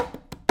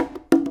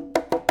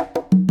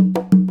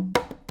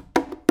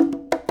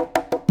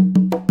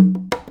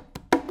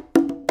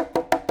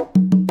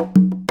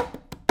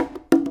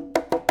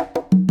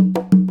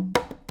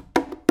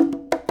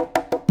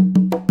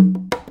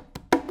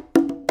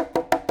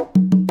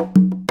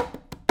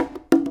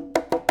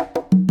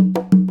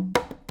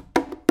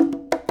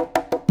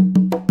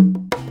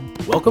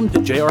Welcome to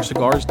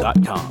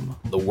jrcigars.com,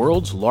 the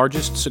world's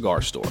largest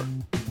cigar store.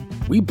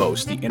 We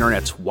boast the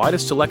internet's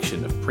widest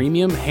selection of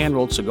premium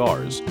hand-rolled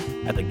cigars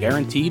at the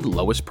guaranteed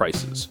lowest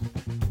prices.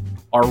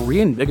 Our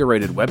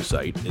reinvigorated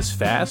website is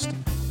fast,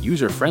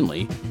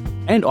 user-friendly,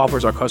 and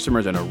offers our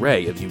customers an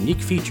array of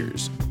unique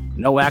features.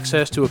 No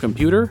access to a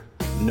computer?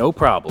 No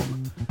problem.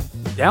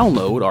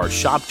 Download our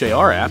Shop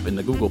JR app in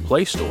the Google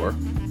Play Store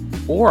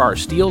or our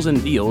Steals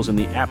and Deals in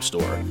the App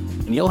Store,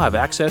 and you'll have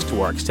access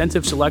to our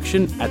extensive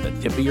selection at the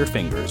tip of your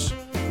fingers.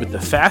 With the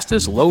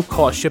fastest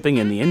low-cost shipping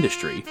in the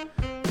industry,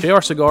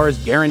 JR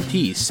Cigars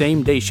guarantees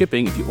same-day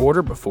shipping if you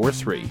order before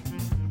 3.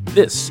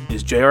 This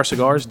is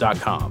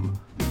jrcigars.com.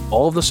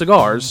 All of the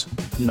cigars,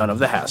 none of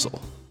the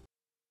hassle.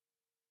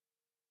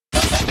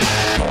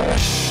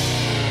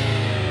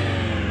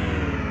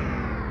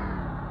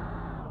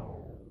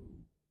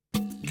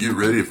 Get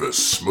ready for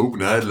Smoke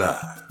Night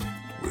Live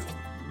with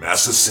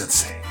Massa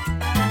Sensei.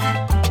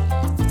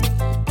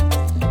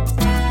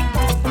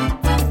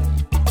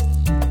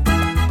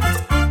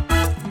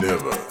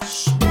 Never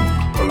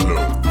smoke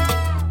alone.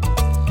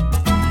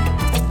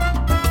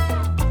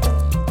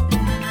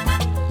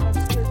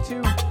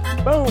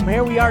 Boom,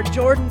 here we are,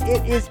 Jordan.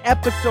 It is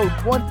episode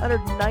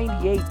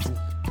 198.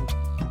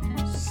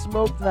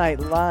 Smoke Night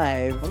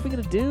Live. What are we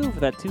going to do for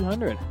that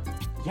 200?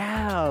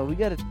 Yeah, we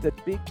got the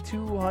big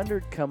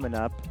 200 coming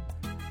up.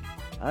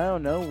 I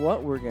don't know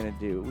what we're going to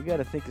do. We got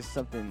to think of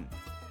something.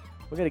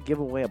 We got to give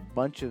away a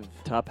bunch of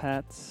Top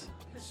hats.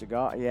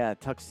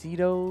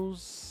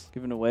 tuxedos.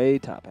 Giving away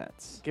top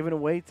hats. Giving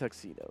away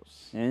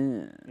tuxedos.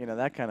 Yeah. You know,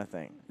 that kind of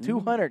thing.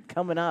 200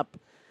 coming up.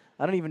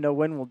 I don't even know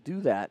when we'll do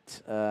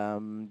that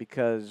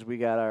because we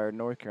got our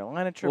North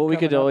Carolina trip. Well, we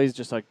could coming up. always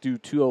just like do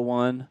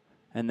 201,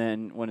 and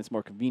then when it's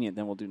more convenient,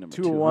 then we'll do number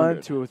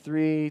 201, 200.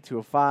 203,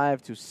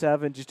 205,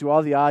 207. Just do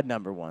all the odd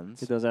number ones.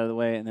 Get those out of the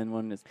way, and then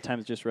when it's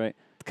time's just right,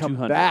 Come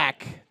 200.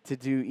 back to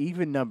do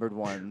even numbered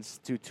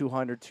ones to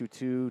 200,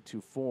 22,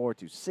 24,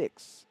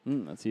 26.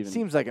 That's even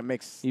Seems like it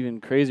makes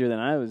crazier than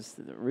I was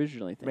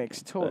originally thinking.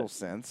 makes total but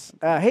sense.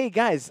 Hey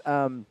guys,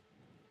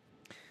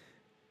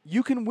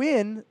 you can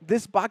win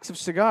this box of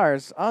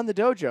cigars on the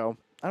dojo.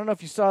 I don't know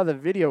if you saw the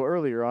video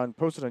earlier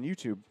posted on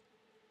YouTube.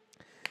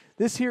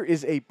 This here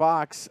is a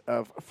box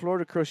of Flor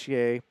de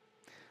Crochet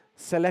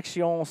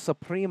Selección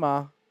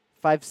Suprema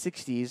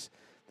 560s.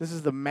 This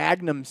is the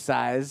Magnum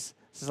size.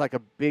 This is like a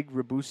big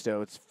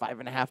Robusto. It's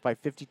 5.5 by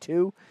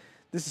 52.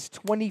 This is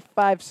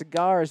 25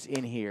 cigars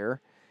in here.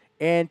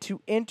 And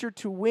to enter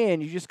to win,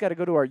 you just got to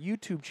go to our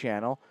YouTube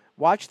channel,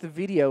 watch the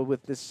video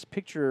with this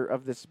picture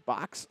of this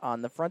box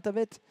on the front of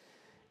it,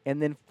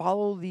 and then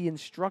follow the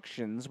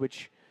instructions,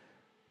 which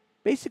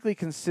basically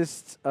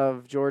consists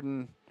of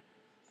Jordan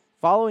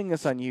following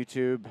us on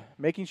YouTube,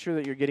 making sure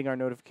that you're getting our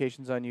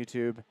notifications on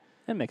YouTube,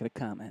 and making a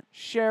comment.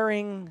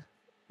 sharing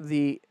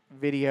the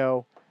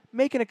video,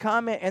 making a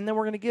comment, and then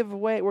we're going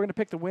to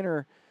pick the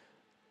winner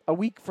a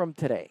week from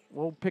today.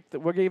 We'll give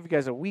you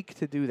guys a week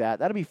to do that.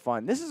 That'll be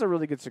fun. This is a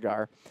really good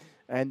cigar,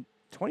 and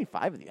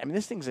 25 of these. I mean,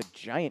 this thing's a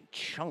giant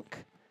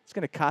chunk. It's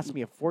going to cost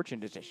me a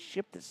fortune just to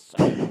ship this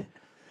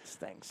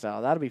thing,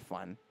 so that'll be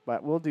fun.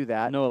 But we'll do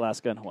that. No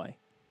Alaska and Hawaii.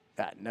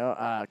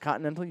 No,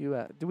 Continental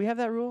U.S. Do we have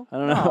that rule? I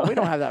don't know. No, we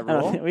don't have that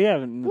rule. We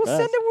haven't. We'll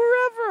send it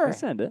wherever. We'll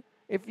send it.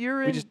 If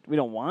you're in, We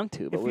don't want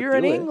to. But if we'll you're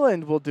in do it.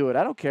 England, we'll do it.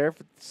 I don't care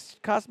if it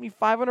costs me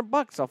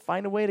 $500. I'll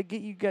find a way to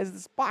get you guys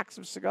this box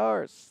of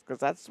cigars because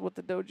that's what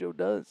the dojo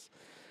does.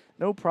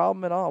 No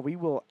problem at all. We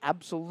will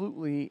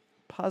absolutely,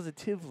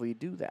 positively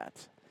do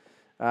that.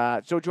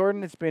 So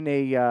Jordan, it's been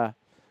a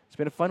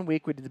fun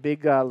week. We did the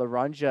big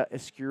Laranja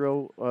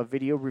Escuro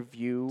video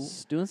review.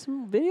 Just doing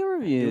some video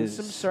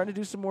reviews. Starting to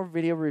do some more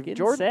video reviews.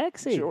 Getting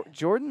sexy.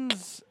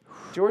 Jordan's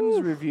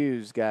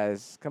reviews,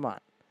 guys. Come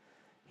on.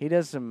 He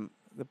does some.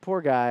 The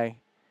poor guy,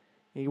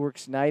 he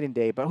works night and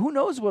day. But who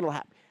knows what'll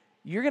happen?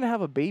 You're gonna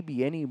have a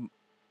baby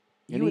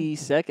any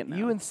second now.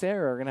 You and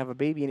Sarah are gonna have a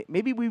baby.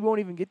 Maybe we won't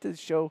even get to the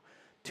show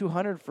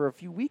 200 for a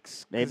few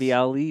weeks. Maybe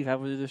I'll leave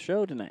halfway the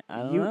show tonight.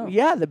 I don't know.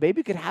 Yeah, the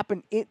baby could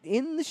happen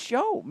in the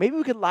show. Maybe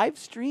we could live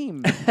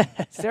stream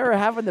Sarah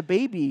having the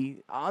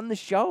baby on the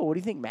show. What do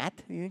you think,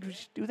 Matt? Do you think we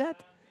should do that?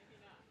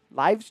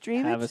 Live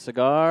stream Have it a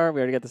cigar.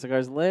 We already got the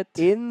cigars lit.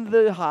 in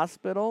the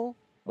hospital,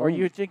 or Mm.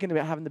 you're thinking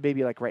about having the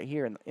baby like right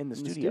here in the In the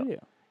studio?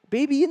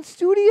 Baby in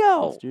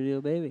studio.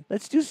 Studio baby.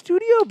 Let's do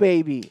studio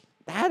baby.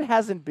 That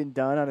hasn't been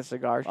done on a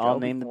cigar show. I'll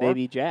name the before.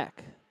 baby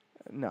Jack.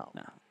 No.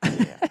 No.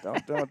 Yeah,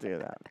 don't do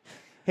that.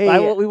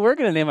 Hey, We were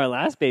going to name our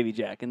last baby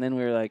Jack, and then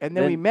we were like... and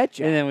then we met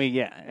Jack. And then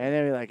And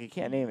then we're like, you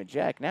can't name it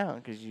Jack now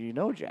because you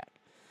know Jack.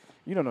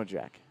 You don't know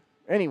Jack.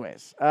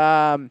 Anyways,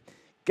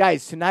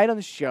 guys, tonight on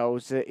the show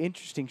is an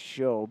interesting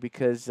show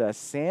because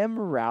Sam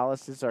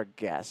Morales is our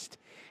guest.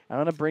 I'm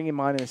going to bring him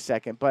on in a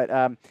second, but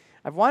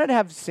I've wanted to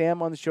have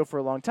Sam on the show for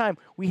a long time.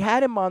 We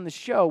had him on the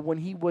show when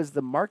he was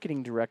the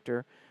marketing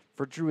director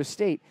for Drew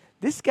Estate.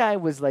 This guy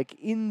was like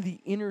in the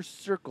inner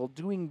circle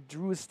doing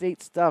Drew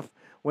Estate stuff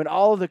when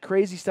all of the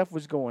crazy stuff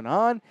was going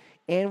on.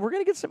 And we're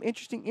going to get some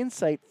interesting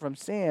insight from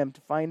Sam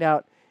to find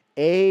out,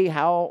 A,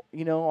 how,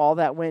 all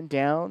that went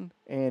down,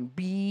 and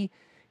B,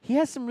 He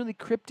has some really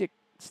cryptic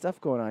stuff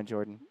going on,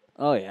 Jordan.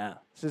 Oh yeah.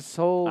 It's this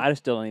whole I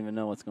still don't even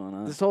know what's going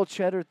on. this whole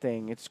cheddar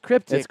thing. It's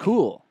cryptic. It's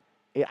cool.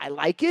 I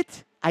like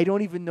it. I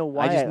don't even know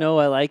why. I just know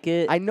I like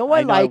it. I know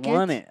I like I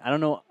want it. it. I don't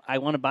know. I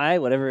want to buy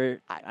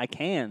whatever I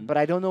can. but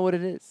I don't know what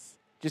it is.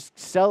 Just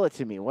sell it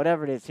to me,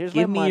 whatever it is. Here's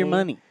Give my me your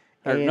money.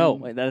 Or no,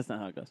 and- wait, that is not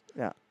how it goes.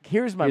 Yeah.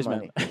 Here's my Here's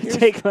money. my Here's-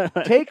 Take my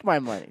money. Take my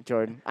money,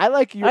 Jordan. I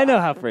like you. I know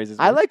how phrases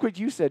I work. like what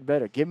you said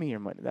better. Give me your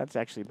money. That's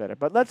actually better.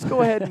 But let's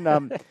go ahead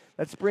and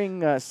let's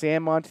bring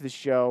Sam onto the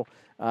show.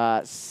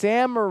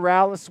 Sam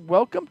Morales,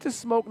 welcome to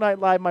Smoke Night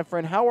Live, my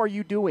friend. How are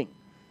you doing?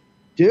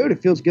 Dude,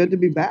 it feels good to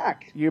be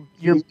back. You're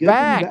Feels good to be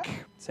back.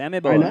 back. Sammy I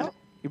boy. know.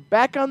 You're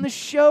back on the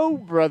show,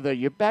 brother.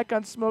 You're back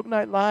on Smoke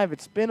Night Live.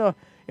 It's been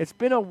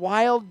a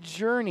wild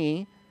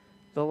journey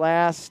the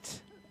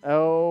last I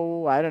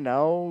don't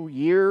know,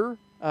 year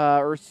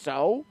or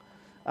so.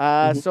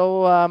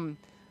 So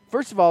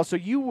first of all, so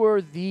you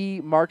were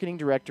the marketing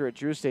director at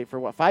Drew Estate for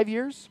what, 5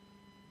 years?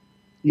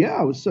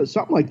 Yeah, it was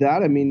something like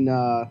that. I mean,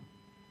 I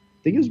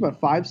think it was about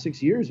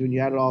 5-6 years when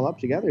you add it all up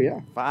together. Yeah.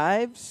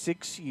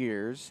 5-6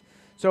 years.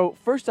 So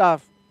first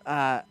off,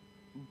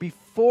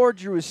 before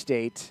Drew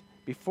Estate,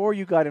 before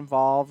you got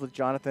involved with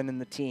Jonathan and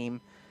the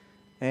team,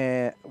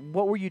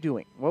 what were you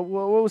doing? What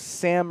was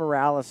Sam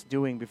Morales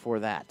doing before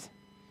that?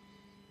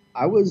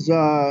 I was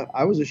a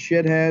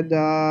shithead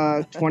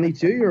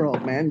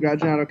 22-year-old man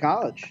graduating out of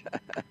college.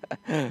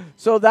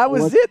 So that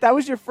was it. That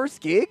was your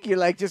first gig. You're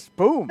like just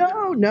boom.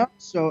 No.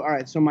 So all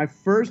right. So my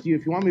first,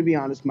 if you want me to be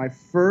honest, my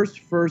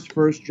first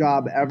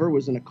job ever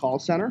was in a call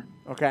center.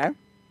 Okay.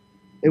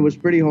 It was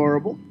pretty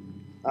horrible.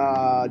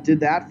 Did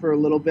that for a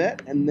little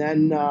bit, and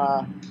then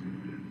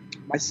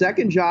my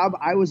second job,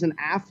 I was an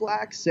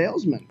Aflac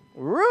salesman.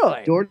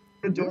 Really?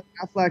 Door-to-door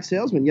Aflac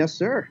salesman. Yes,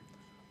 sir.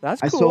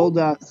 That's I cool.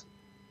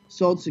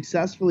 sold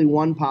successfully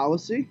one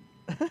policy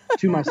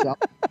to myself.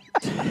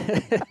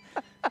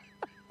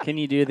 Can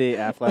you do the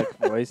Affleck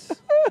voice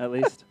at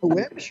least? I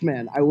wish,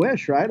 man. I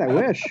wish, right? I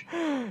wish.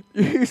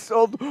 You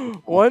sold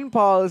one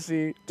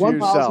policy to One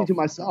yourself. policy to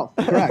myself.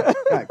 Correct.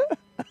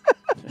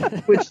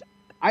 Which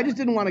I just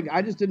didn't want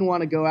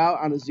to go out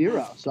on a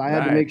zero. So I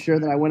had to Right. make sure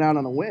that I went out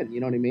on a win. You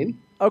know what I mean?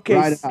 Okay.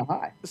 Ride it out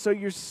high. So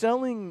you're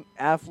selling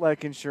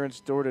Aflac insurance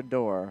door to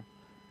door,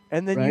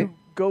 and then Right. you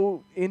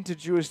go into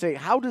Drew Estate.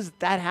 How does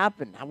that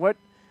happen? What?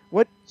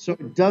 So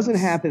it doesn't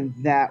happen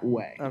that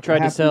way. Okay. Tried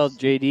to happens- sell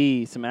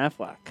JD some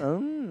Affleck. Oh,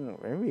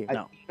 maybe. I-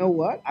 No. You know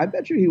what? I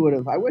bet you he would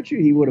have. I bet you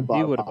he would have bought.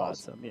 He a would have bought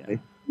policy. some, yeah.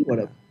 He would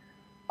have.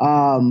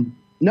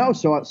 No,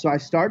 so I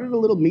started a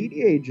little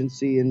media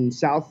agency in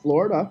South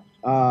Florida.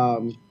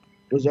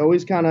 Was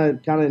always kind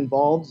of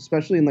involved,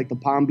 especially in like the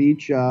Palm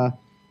Beach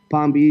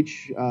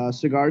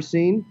cigar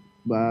scene,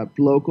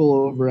 local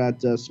over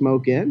at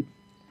Smoke Inn.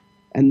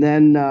 And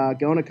then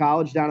going to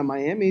college down in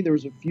Miami, there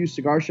was a few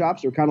cigar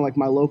shops that were kind of like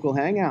my local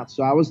hangouts.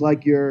 So I was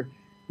like your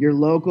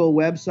local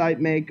website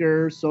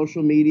maker,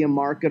 social media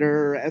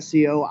marketer,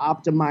 SEO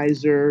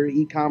optimizer,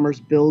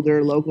 e-commerce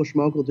builder, local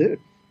schmokel dude.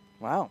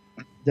 Wow.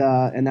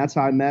 And that's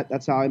how I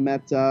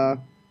met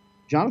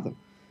Jonathan.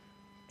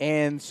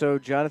 And so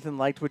Jonathan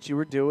liked what you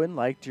were doing,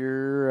 liked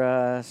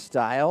your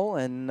style,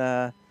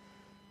 and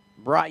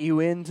brought you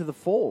into the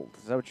fold.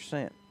 Is that what you're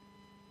saying?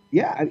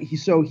 Yeah,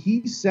 so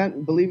he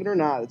sent, believe it or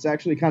not, it's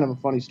actually kind of a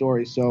funny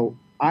story. So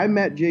I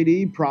met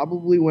JD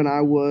probably when I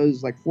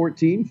was like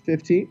 14,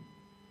 15.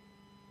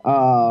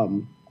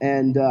 And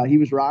he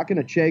was rocking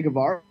a Che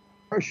Guevara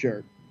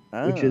shirt,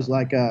 which is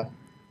like a,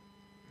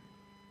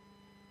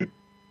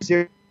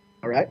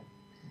 right?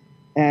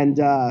 And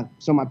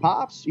so my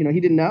pops, he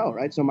didn't know,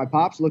 right? So my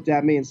pops looked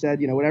at me and said,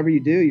 whatever you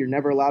do, you're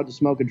never allowed to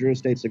smoke a Drew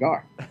Estate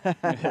cigar.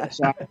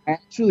 So I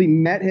actually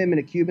met him in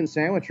a Cuban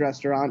sandwich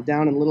restaurant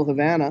down in Little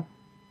Havana.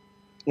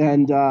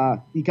 And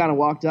he kind of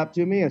walked up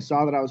to me. I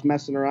saw that I was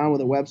messing around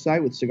with a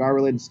website with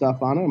cigar-related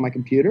stuff on it on my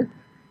computer.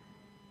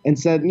 And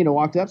said,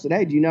 walked up, said,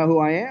 "Hey, do you know who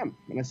I am?"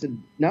 And I said,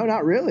 "No,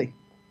 not really.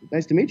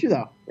 Nice to meet you,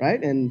 though."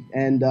 Right? And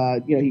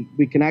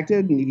we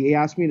connected, and he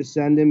asked me to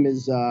send him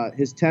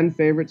his 10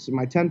 favorites,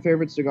 my 10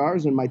 favorite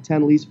cigars, and my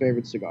 10 least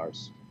favorite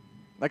cigars.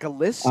 Like a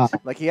list?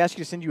 Like he asked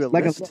you to send you a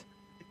like list?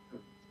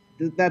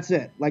 That's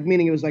it. Like,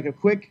 meaning it was like a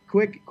quick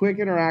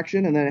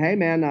interaction, and then, hey,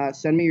 man,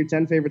 send me your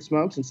 10 favorite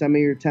smokes and send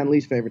me your 10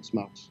 least favorite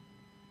smokes.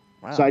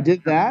 Wow. So I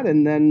did that,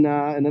 and then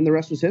the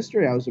rest was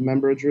history. I was a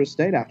member of Drew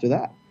Estate after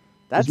that.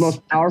 That's the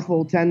most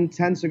powerful 10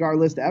 cigar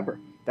list ever.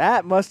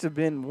 That must have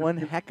been one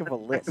heck of a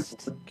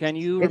list. Can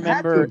you It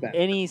had to remember have been.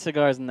 any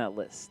cigars in that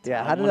list?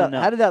 Yeah, I how wanna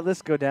know. did that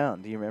list go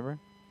down? Do you remember?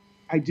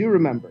 I do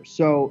remember.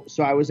 So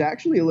I was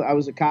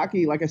a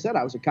cocky, like I said,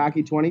 I was a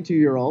cocky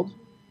 22-year-old,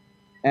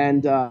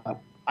 and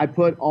I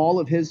put all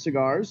of his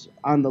cigars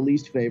on the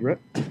least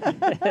favorite,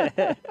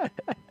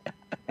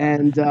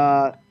 and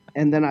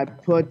then I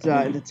put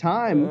at the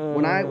time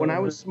when I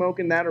was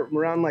smoking that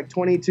around like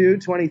 22,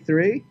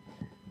 23,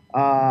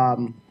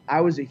 I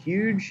was a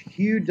huge.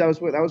 That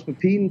was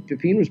Pepin.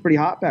 Pepin was pretty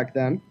hot back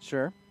then.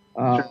 Sure.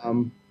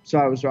 So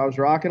I was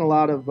rocking a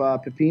lot of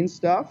Pepin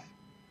stuff.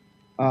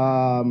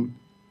 I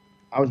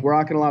was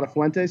rocking a lot of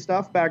Fuente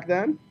stuff back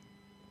then.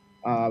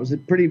 I was a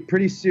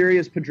pretty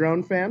serious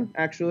Padron fan,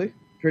 actually.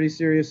 Pretty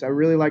serious. I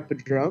really like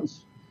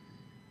Padrones.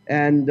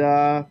 And,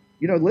 the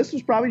list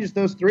was probably just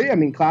those three. I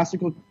mean,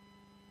 classical,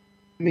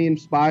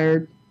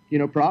 inspired,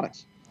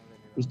 products.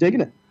 I was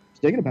digging it.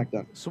 Back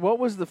then. So what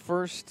was the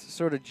first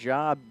sort of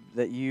job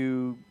that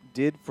you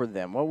did for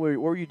them? What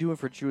were you doing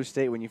for Drew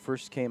Estate when you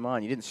first came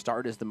on? You didn't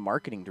start as the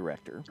marketing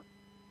director.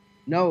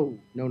 No.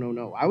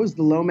 I was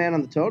the low man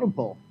on the totem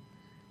pole.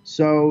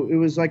 So it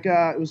was like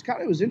it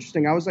was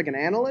interesting. I was like an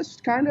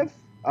analyst kind of,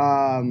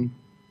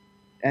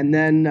 and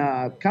then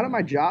kind of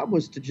my job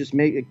was to just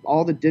make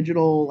all the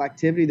digital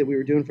activity that we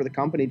were doing for the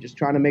company, just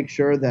trying to make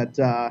sure that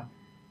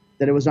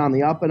that it was on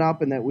the up and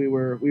up, and that we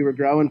were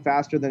growing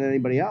faster than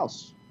anybody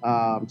else.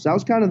 So that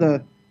was kind of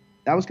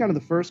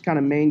the first kind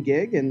of main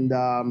gig, and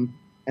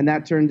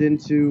that turned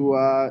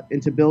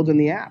into building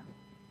the app,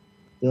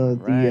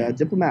 the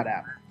Diplomat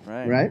app,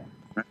 right?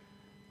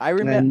 I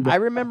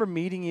remember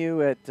meeting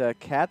you at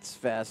Cats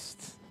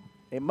Fest.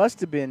 It must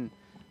have been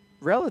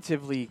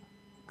relatively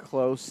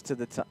close to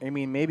the time. I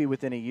mean, maybe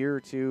within a year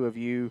or two of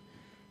you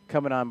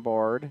coming on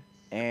board,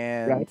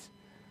 and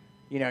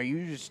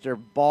you just are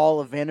ball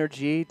of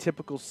energy,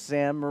 typical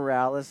Sam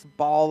Morales,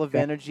 ball of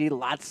energy,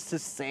 lots to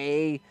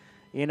say,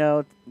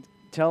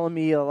 telling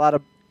me a lot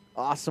of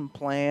awesome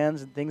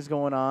plans and things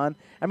going on.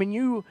 I mean,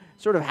 you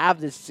sort of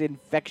have this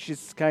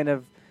infectious kind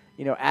of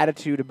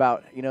attitude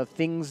about,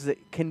 things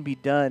that can be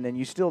done, and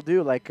you still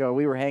do. Like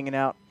we were hanging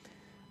out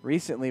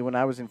recently when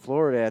I was in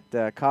Florida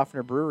at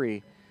Kaufner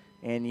Brewery,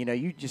 and,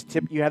 you just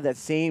you have that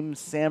same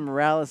Sam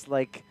Morales,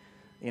 like,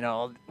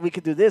 we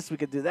could do this, we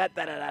could do that,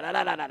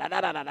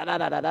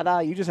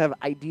 you just have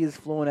ideas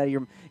flowing out of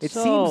your. It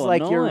so seems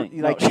like annoying.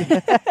 you're like.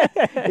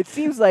 It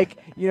seems like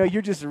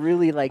you're just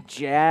really like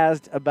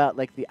jazzed about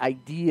like the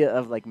idea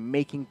of like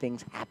making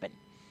things happen.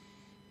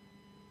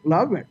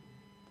 Love it.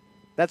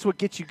 That's what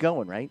gets you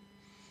going, right?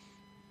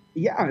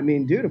 Yeah, I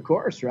mean, dude, of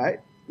course, right?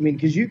 I mean,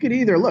 because you could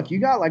either you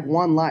got like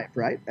one life,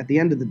 right? At the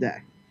end of the day,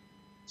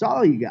 it's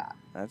all you got.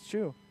 That's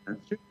true.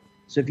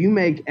 So if you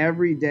make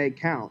every day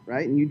count,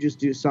 right, and you just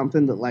do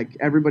something that like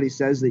everybody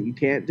says that you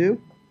can't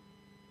do,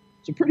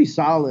 it's a pretty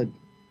solid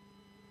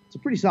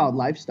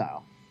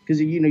lifestyle. Because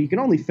you can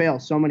only fail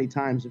so many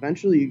times.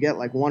 Eventually, you get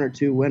like one or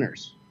two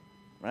winners.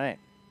 Right.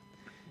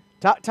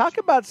 Talk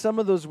about some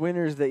of those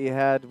winners that you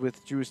had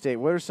with Drew Estate.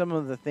 What are some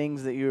of the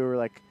things that you were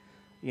like,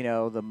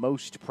 the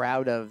most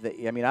proud of?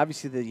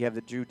 Obviously that you have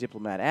the Drew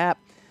Diplomat app,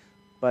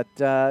 but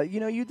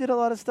you did a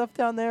lot of stuff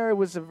down there. It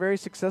was a very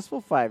successful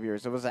 5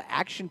 years. It was an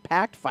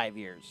action-packed 5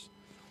 years.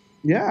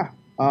 Yeah.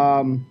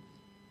 I'm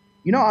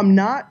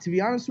not, to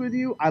be honest with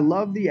you, I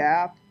love the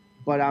app,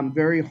 but I'm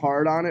very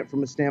hard on it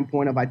from a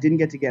standpoint of I didn't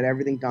get to get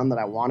everything done that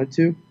I wanted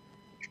to.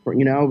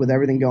 With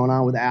everything going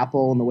on with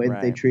Apple and the way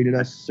that they treated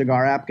us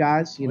cigar app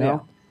guys,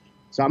 know.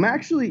 So I'm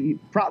actually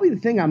probably the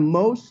thing I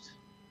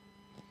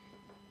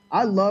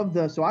love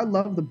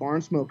the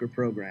Barn Smoker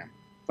program.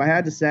 If I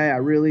had to say, I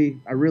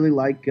really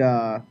like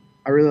the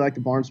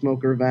Barn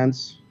Smoker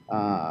events.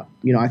 I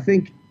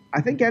think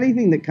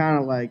anything that kind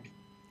of like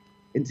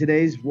in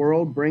today's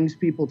world brings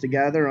people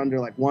together under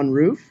like one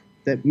roof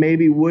that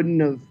maybe wouldn't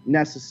have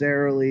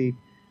necessarily,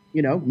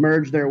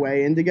 merged their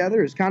way in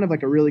together is kind of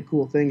like a really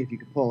cool thing if you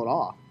could pull it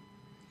off.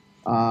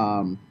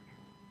 Barn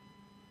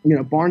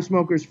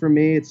Smokers for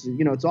me,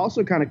 it's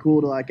also kind of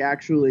cool to like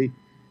actually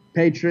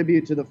pay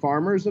tribute to the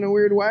farmers in a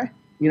weird way.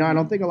 I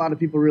don't think a lot of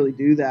people really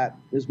do that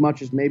as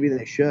much as maybe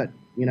they should,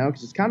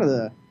 because it's kind of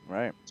the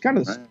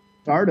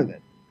start of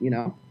it.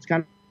 It's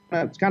kind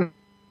of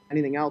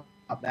anything else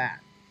about that.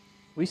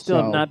 We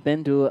still have not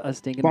been to a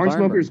stinking Barn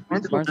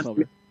Barn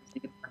Smokers.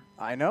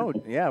 I know.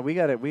 Yeah, we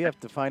have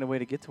to find a way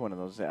to get to one of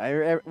those.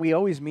 We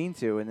always mean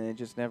to, and it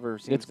just never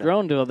seems. It's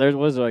grown to there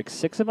was like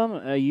 6 of them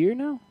a year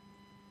now.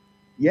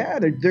 Yeah,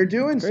 they're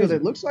doing so.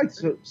 That looks like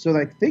so.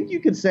 I think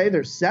you could say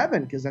there's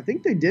 7 because I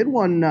think they did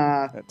one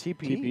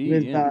TP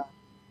with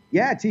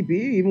TP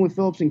even with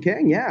Phillips and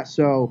King. Yeah,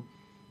 so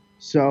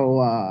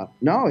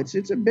no,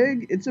 it's a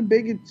big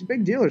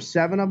deal. There's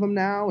 7 of them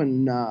now,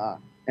 and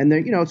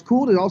they're it's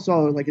cool to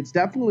also like it's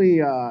definitely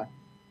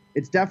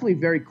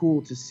very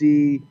cool to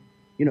see.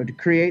 To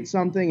create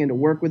something and to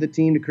work with a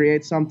team to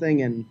create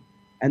something and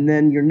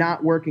then you're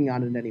not working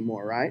on it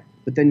anymore, right?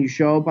 But then you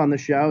show up on the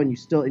show and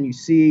you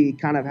see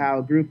kind of how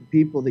a group of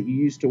people that you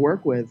used to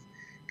work with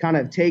kind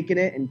of taken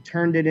it and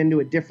turned it into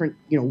a different,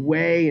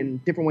 way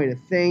and different way to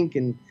think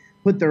and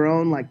put their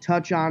own like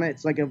touch on it.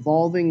 It's like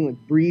evolving,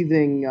 like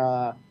breathing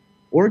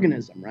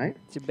organism, right?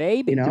 It's a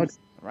baby. It's,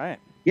 right.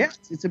 Yes,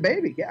 it's a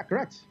baby. Yeah,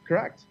 correct.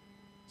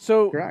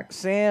 So, correct.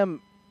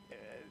 Sam,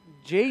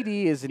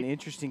 JD is an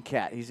interesting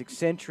cat. He's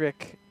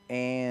eccentric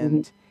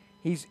and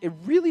he's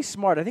really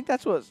smart. I think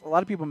that's what a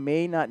lot of people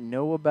may not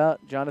know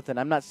about Jonathan.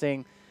 I'm not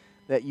saying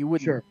that you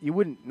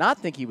wouldn't not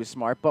think he was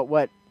smart, but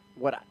what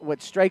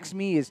strikes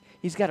me is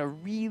he's got a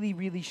really,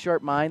 really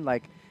sharp mind.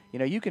 Like,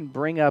 you can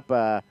bring up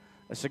a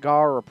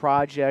cigar or a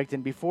project,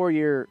 and before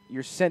your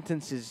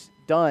sentence is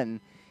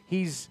done,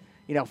 he's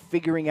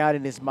figuring out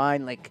in his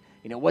mind like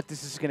what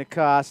this is going to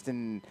cost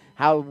and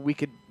how we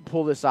could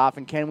pull this off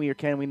and can we or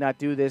can we not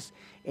do this.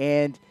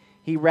 And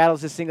he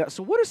rattles this thing up.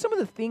 So what are some of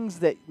the things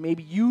that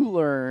maybe you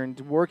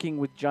learned working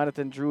with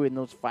Jonathan Drew in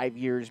those 5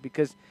 years?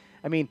 Because,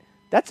 I mean,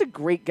 that's a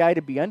great guy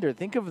to be under.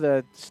 Think of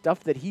the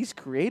stuff that he's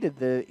created,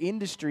 the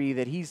industry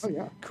that he's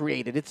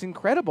created. It's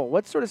incredible.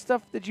 What sort of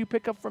stuff did you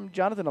pick up from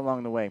Jonathan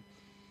along the way?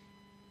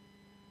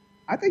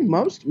 I think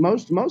most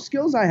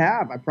skills I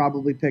have, I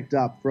probably picked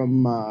up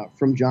from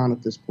John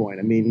at this point.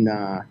 I mean,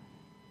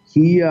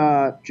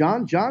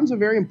 John's a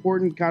very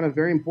important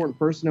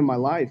person in my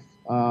life.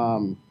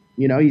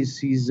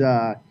 He's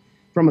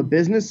from a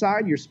business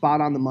side, you're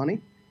spot on the money.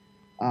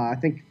 I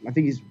think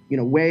he's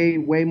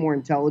way more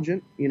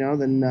intelligent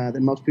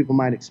than most people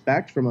might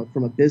expect from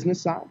a business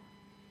side.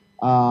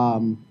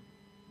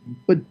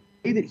 But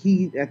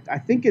that I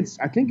think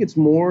it's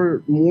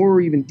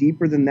more even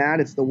deeper than that.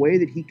 It's the way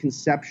that he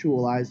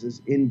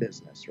conceptualizes in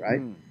business,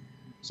 right?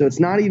 So it's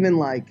not even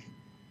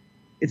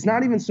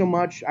so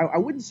much. I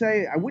wouldn't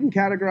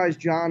categorize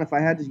John if I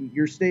had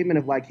your statement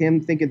of like him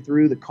thinking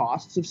through the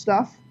costs of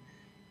stuff.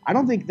 I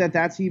don't think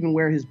that's even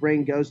where his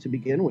brain goes to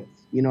begin with.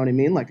 You know what I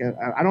mean? Like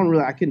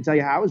I couldn't tell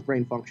you how his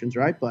brain functions,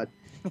 right? But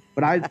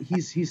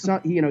he's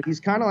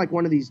kind of like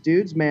one of these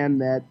dudes, man,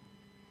 that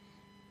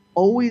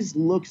always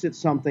looks at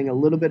something a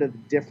little bit of a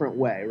different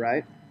way,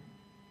 right?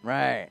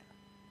 Right.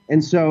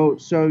 And so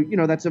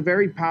that's a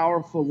very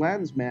powerful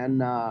lens, man.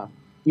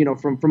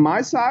 From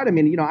my side, I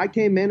mean, I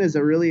came in as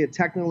a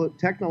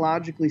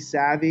technologically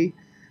savvy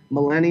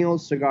millennial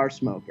cigar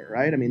smoker,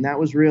 right? I mean, that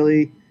was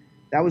really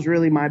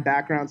my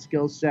background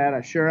skill set.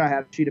 I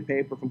had a sheet of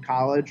paper from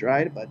college,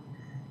 right? But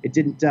it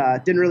didn't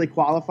really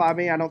qualify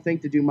me, I don't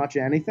think, to do much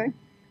of anything.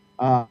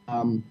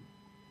 And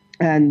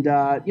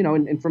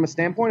from a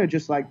standpoint of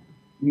just like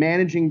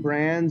managing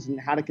brands and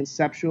how to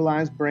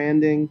conceptualize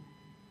branding,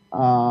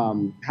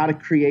 how to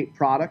create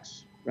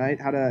products, right?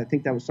 I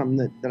think that was something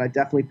that I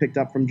definitely picked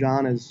up from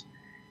John is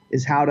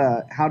how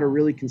to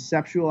really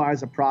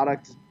conceptualize a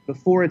product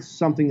before it's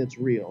something that's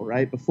real,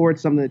 right? Before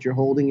it's something that you're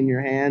holding in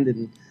your hand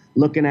and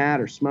looking at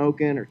or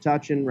smoking or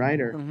touching,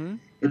 right? Or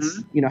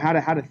it's, how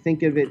to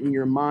think of it in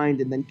your mind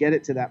and then get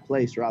it to that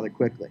place rather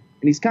quickly.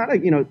 And he's kind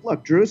of,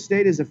 look, Drew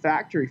Estate is a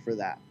factory for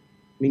that.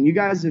 I mean, you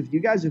guys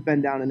have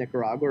been down in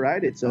Nicaragua,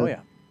 right? It's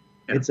a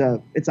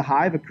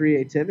hive of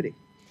creativity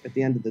at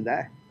the end of the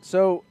day.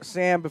 So,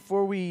 Sam,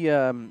 before we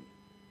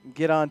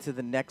get on to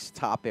the next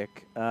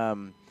topic,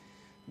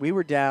 we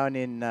were down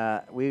in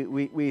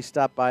we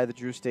stopped by the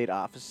Drew Estate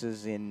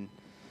offices in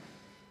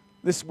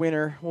this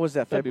winter. What was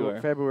that?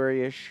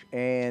 February-ish,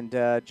 and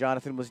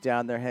Jonathan was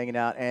down there hanging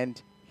out, and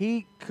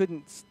he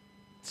couldn't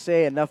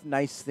say enough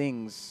nice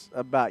things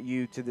about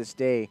you to this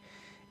day,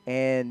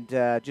 and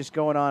just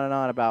going on and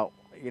on about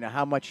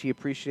how much he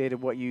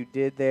appreciated what you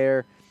did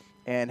there,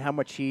 and how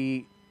much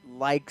he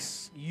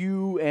likes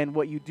you and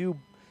what you do.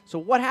 So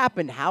what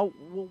happened?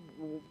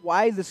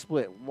 Why the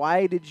split?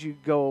 Why did you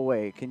go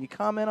away? Can you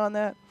comment on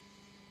that?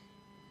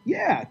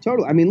 Yeah,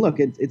 totally. I mean, look,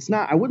 it's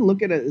not. I wouldn't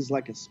look at it as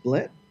like a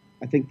split.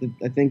 I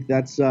think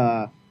that's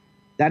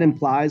that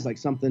implies like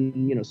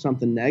something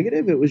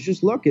negative. It was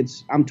just, look,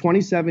 I'm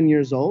 27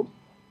 years old.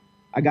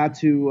 I got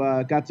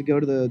to go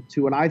to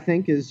what I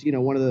think is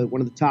one of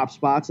the top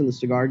spots in the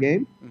cigar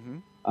game.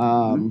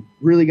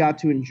 Really got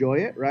to enjoy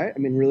it, right? I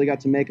mean, really got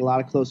to make a lot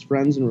of close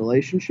friends and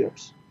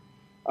relationships.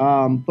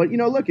 But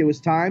look, it was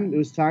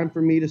time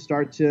for me to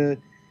start to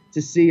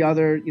see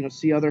other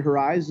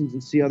horizons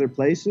and see other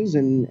places,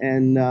 and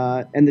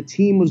the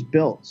team was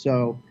built.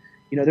 So,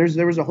 there's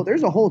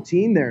a whole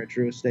team there at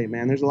Drew Estate,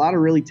 man. There's a lot of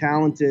really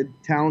talented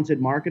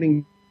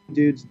marketing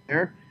dudes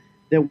there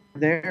that were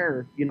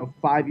there,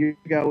 5 years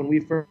ago when we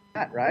first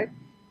met, right?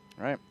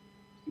 Right.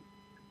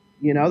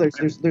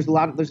 There's a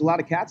lot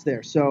of cats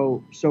there.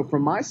 So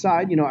from my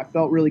side, I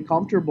felt really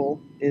comfortable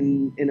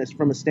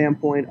from a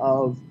standpoint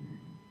of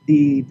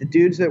the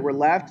dudes that were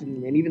left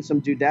and even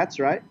some dudettes,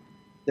 right,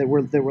 that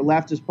were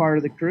left as part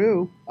of the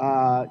crew.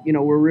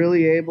 We're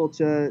really able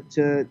to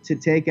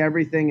take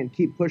everything and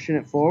keep pushing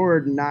it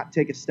forward and not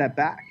take a step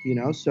back.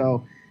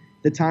 So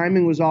the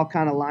timing was all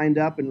kind of lined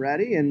up and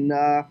ready, and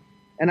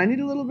I need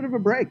a little bit of a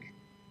break.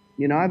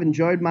 I've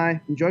enjoyed my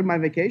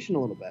vacation a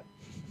little bit.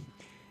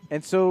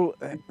 And so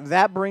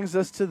that brings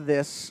us to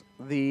this,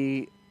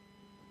 the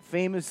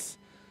famous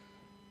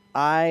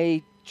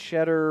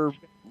iCheddar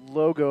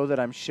logo that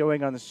I'm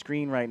showing on the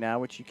screen right now,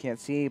 which you can't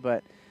see,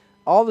 but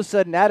all of a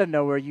sudden, out of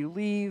nowhere, you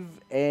leave,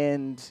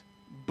 and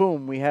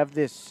boom, we have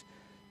this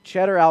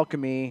Cheddar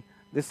Alchemy.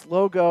 This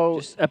logo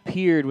just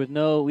appeared with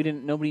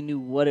nobody knew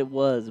what it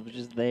was. It was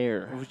just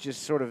there. It was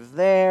just sort of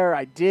there.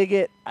 I dig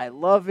it. I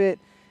love it.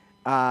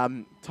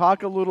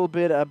 Talk a little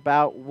bit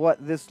about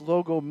what this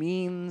logo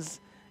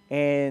means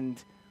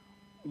and,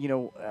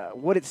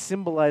 what it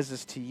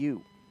symbolizes to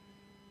you.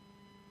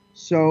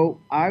 So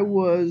I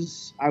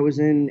was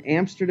in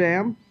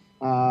Amsterdam.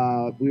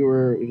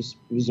 It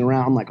was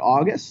around like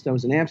August. I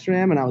was in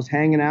Amsterdam and I was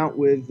hanging out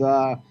with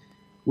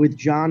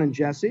John and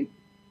Jesse,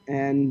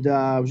 and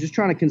I was just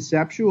trying to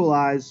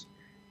conceptualize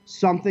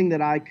something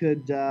that I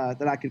could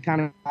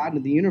kind of out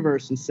into the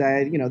universe and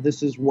say, you know,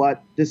 this is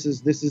what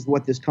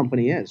this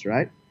company is,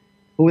 right?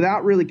 But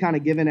without really kind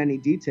of giving any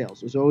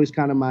details. It was always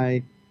kind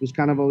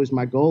of always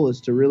my goal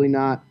is to really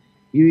not.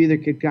 You either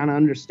could kind of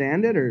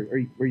understand it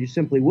or you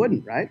simply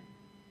wouldn't, right?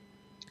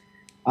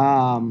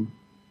 And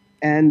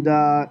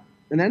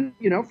then,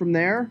 you know, from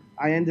there,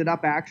 I ended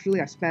up I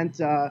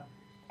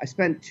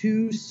spent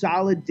 2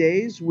 solid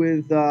days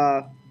with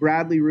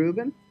Bradley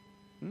Rubin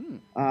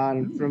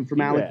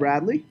from Alec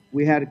Bradley.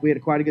 We had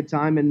quite a good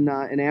time in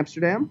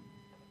Amsterdam,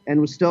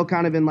 and was still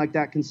kind of in like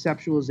that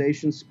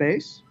conceptualization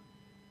space.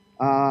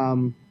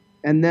 And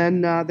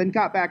then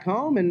got back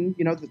home, and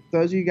you know,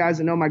 those of you guys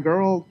that know my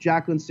girl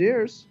Jacqueline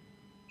Sears.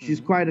 She's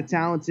quite a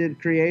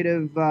talented,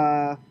 creative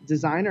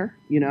designer,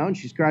 you know, and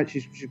she's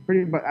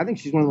pretty. I think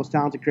she's one of the most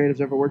talented creatives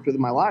I've ever worked with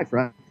in my life,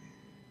 right?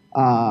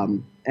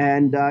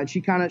 And she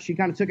kind of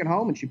took it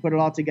home and she put it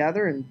all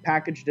together and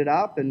packaged it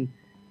up and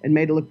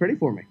made it look pretty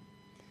for me.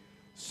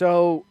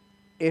 So,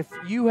 if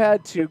you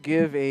had to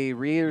give a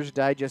Reader's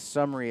Digest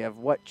summary of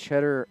what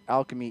Cheddar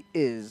Alchemy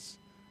is,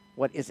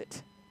 what is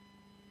it?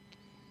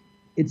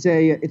 It's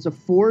a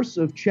force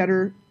of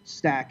cheddar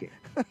stacking.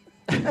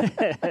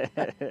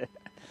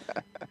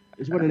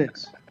 Is what it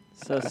is.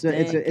 So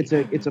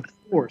it's a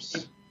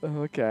force.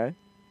 Okay.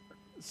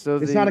 So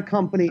it's not a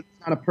company.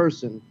 It's not a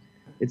person.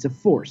 It's a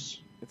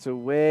force. It's a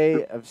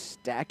way of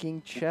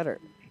stacking cheddar.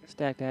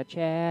 Stack that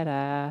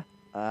cheddar.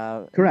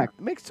 Correct.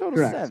 It makes total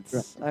sense.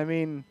 Correct. I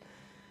mean,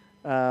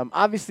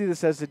 obviously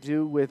this has to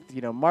do with,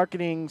 you know,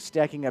 marketing,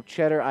 stacking up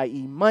cheddar,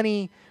 i.e.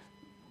 money,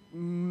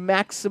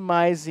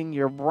 maximizing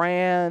your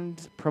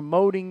brand,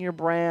 promoting your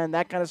brand,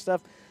 that kind of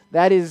stuff.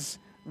 That is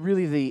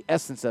really the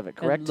essence of it,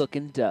 correct? And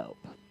looking dope.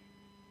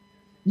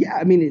 Yeah,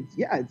 I mean,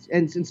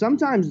 and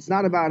sometimes it's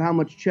not about how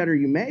much cheddar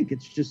you make.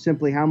 It's just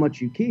simply how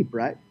much you keep,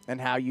 right? And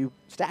how you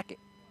stack it.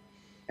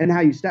 And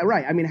how you stack,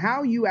 right? I mean,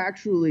 how you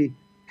actually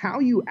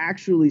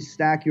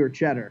stack your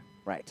cheddar,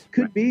 right?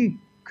 Could be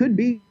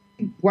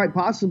quite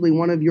possibly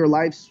one of your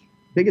life's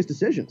biggest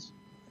decisions.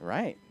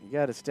 Right. You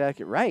got to stack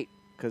it right,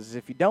 because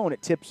if you don't,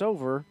 it tips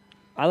over.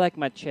 I like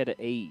my cheddar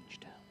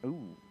aged.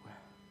 Ooh.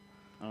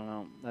 I don't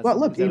know. Well,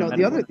 look, you know,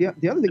 the other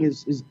thing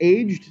is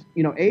aged.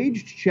 You know,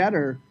 aged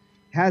cheddar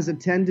has a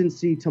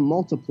tendency to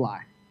multiply.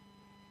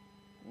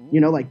 You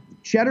know, like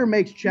cheddar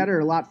makes cheddar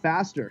a lot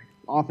faster,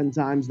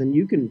 oftentimes, than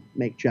you can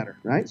make cheddar,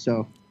 right?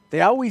 So they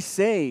always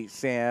say,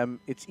 Sam,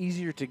 it's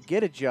easier to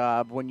get a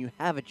job when you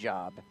have a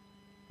job.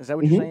 Is that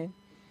what you're saying?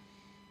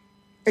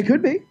 It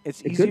could be.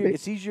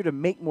 It's easier to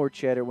make more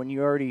cheddar when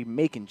you're already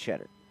making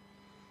cheddar.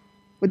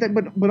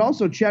 But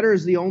also cheddar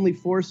is the only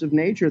force of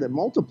nature that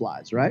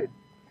multiplies, right?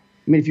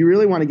 I mean, if you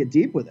really want to get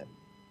deep with it.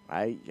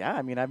 I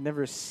mean, I've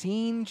never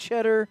seen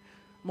cheddar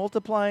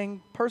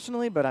multiplying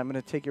personally, but I'm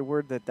going to take your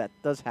word that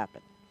does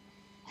happen.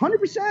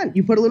 100%.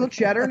 You put a little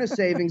cheddar in a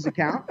savings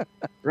account,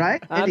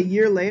 right? And a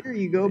year later,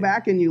 you go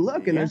back and you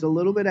look, and there's a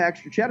little bit of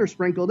extra cheddar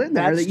sprinkled in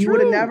there that you would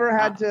have never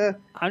had to.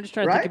 I'm just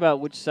trying to think about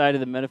which side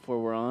of the metaphor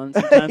we're on.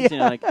 Sometimes, you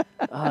know, like,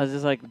 is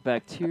this like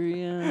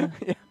bacteria?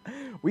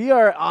 We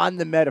are on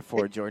the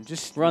metaphor, Jordan.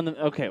 We're on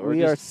the okay.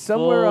 We are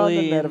somewhere on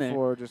the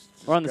metaphor.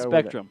 We're on the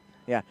spectrum.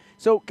 Yeah.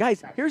 So,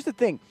 guys, here's the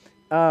thing.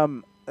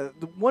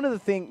 One of the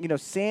things, you know,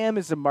 Sam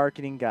is a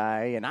marketing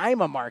guy, and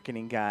I'm a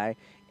marketing guy,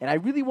 and I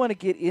really want to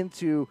get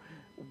into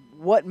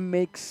what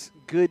makes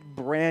good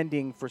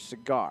branding for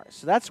cigars.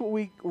 So that's what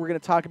we're going to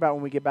talk about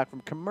when we get back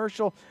from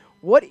commercial.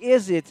 What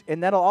is it?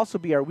 And that'll also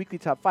be our weekly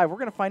top 5. We're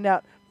going to find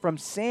out from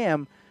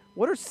Sam,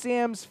 what are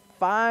Sam's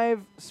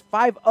five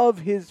of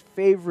his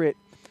favorite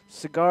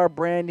cigar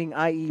branding,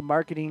 i.e.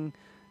 marketing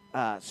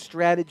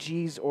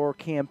strategies or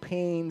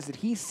campaigns that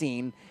he's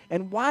seen,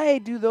 and why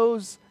do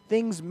those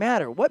things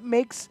matter? What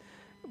makes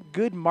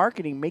good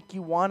marketing make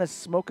you want to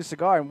smoke a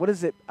cigar, and what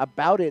is it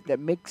about it that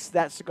makes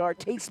that cigar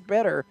taste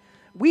better?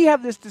 We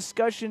have this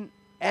discussion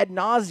ad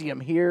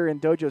nauseum here in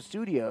Dojo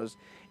Studios,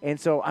 and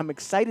so I'm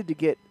excited to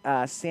get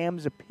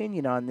Sam's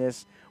opinion on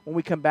this when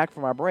we come back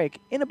from our break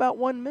in about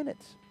 1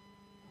 minute.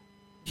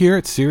 Here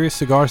at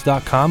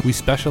SeriousCigars.com, we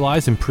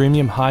specialize in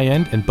premium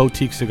high-end and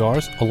boutique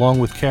cigars, along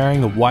with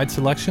carrying a wide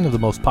selection of the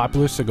most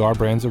popular cigar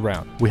brands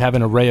around. We have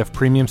an array of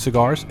premium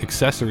cigars,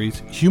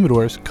 accessories,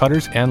 humidors,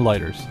 cutters, and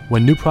lighters.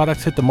 When new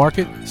products hit the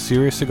market,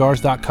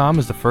 SeriousCigars.com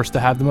is the first to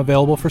have them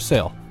available for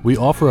sale. We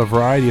offer a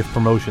variety of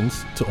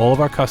promotions to all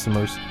of our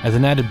customers. As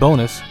an added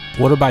bonus,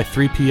 order by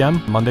 3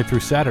 p.m. Monday through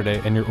Saturday,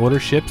 and your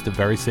order ships the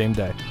very same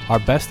day. Our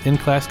best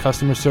in-class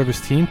customer service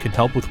team can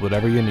help with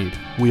whatever you need.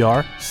 We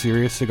are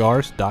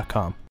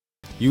SeriousCigars.com.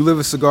 You live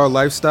a cigar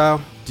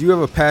lifestyle? Do you have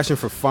a passion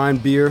for fine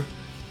beer,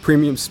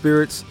 premium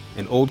spirits,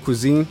 and old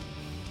cuisine?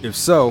 If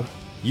so,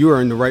 you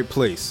are in the right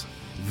place.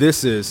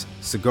 This is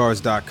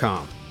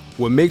Cigars.com.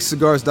 What makes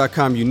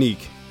Cigars.com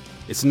unique,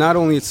 it's not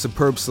only its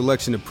superb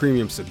selection of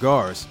premium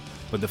cigars,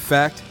 but the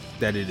fact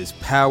that it is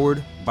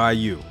powered by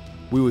you.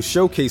 We will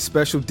showcase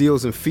special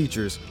deals and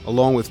features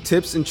along with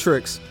tips and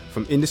tricks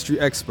from industry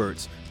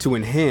experts to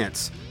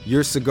enhance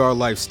your cigar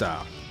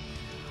lifestyle.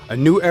 A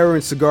new era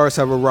in cigars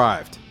have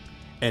arrived,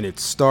 and it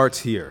starts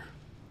here.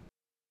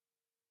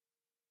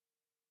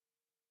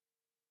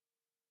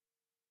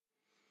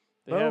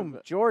 They Boom.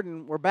 have-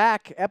 Jordan, we're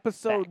back.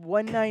 Episode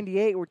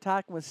 198. We're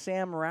talking with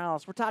Sam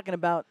Morales. We're talking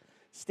about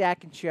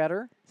stacking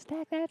cheddar.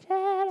 Stacking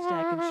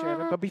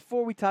cheddar. But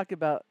before we talk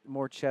about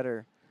more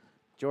cheddar,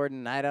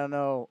 Jordan, I don't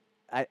know.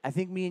 I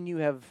think me and you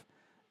have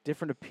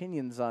different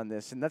opinions on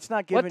this, and let's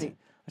not give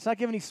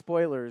any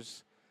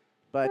spoilers.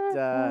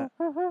 But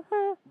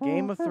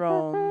Game of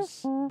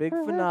Thrones, big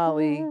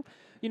finale.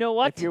 You know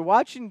what? If you're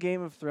watching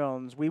Game of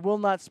Thrones, we will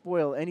not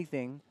spoil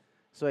anything.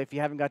 So if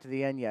you haven't got to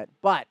the end yet,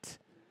 but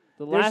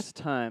the last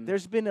time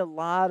there's been a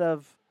lot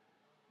of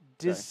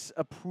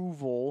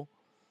disapproval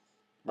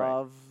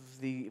of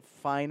the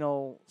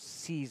final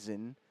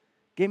season.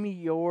 Give me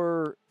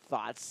your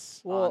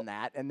thoughts on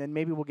that, and then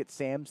maybe we'll get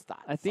Sam's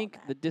thoughts. I think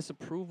on the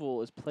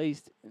disapproval is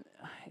placed.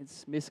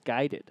 It's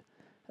misguided.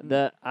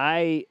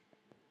 Mm.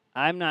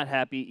 I'm not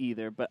happy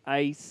either, but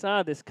I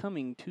saw this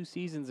coming 2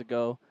 seasons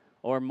ago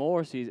or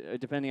more seasons,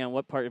 depending on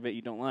what part of it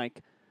you don't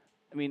like.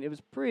 I mean, it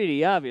was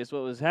pretty obvious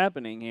what was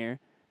happening here,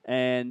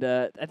 and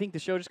I think the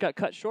show just got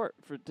cut short.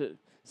 To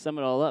sum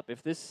it all up,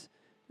 if this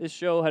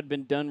show had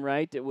been done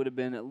right, it would have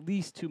been at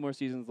least 2 more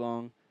seasons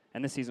long,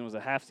 and this season was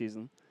a half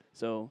season,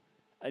 so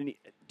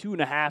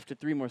 2.5 to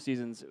 3 more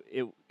seasons.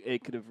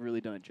 It could have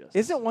really done it justice.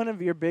 Isn't one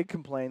of your big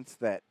complaints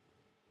that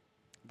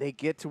they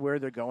get to where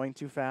they're going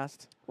too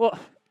fast? Well,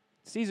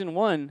 season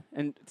 1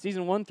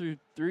 through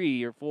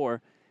 3 or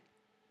 4,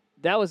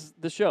 that was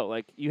the show.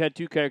 Like, you had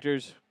 2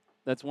 characters.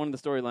 That's one of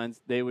the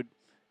storylines. They would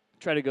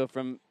try to go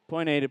from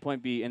point A to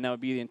point B, and that would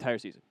be the entire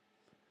season.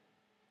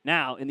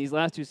 Now, in these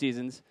last 2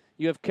 seasons,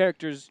 you have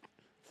characters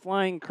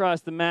flying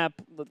across the map,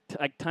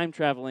 like time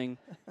traveling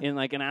in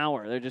like an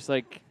hour. They're just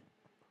like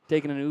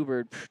taking an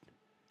Uber.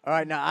 All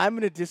right, now I'm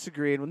going to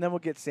disagree, and then we'll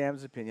get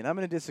Sam's opinion. I'm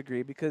going to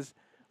disagree because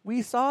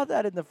we saw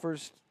that in the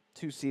first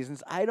 2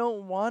 seasons. I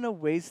don't want to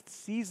waste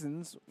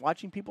seasons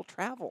watching people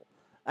travel.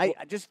 I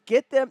just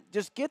get them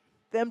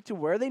to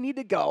where they need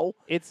to go.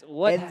 It's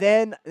what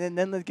and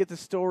then let's get the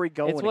story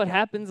going. It's what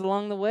happens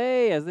along the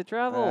way as they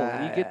travel.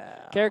 You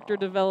get character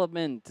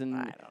development,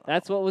 and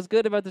that's what was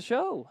good about the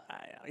show.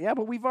 Yeah,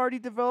 but we've already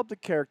developed a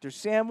character.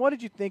 Sam, what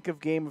did you think of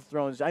Game of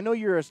Thrones? I know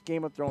you're a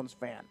Game of Thrones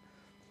fan.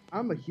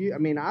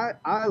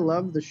 I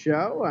love the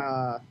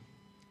show.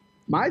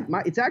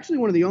 It's actually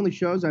one of the only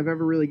shows I've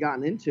ever really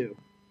gotten into.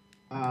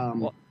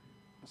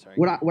 Sorry.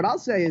 What I'll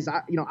say is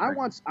I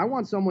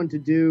want someone to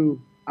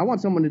do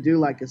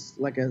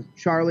like a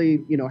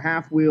Charlie,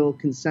 half wheel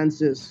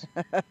consensus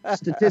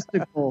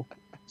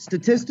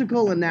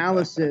statistical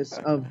analysis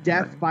of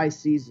death by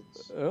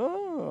seasons.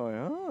 Oh,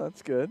 yeah,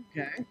 that's good.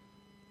 Okay.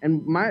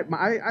 And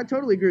I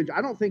totally agree with you.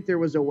 I don't think there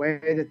was a way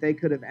that they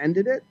could have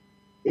ended it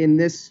in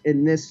this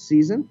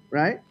season,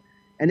 right?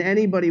 And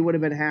anybody would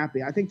have been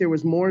happy. I think there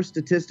was more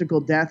statistical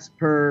deaths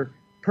per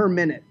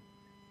minute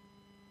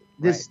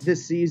this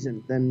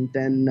season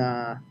than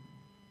I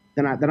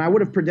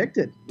would have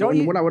predicted.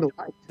 What I would have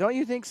liked. Don't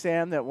you think,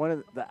 Sam, that one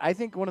of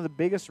the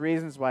biggest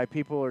reasons why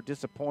people are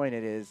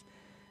disappointed is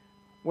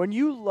when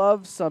you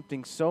love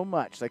something so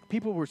much, like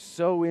people were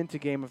so into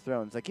Game of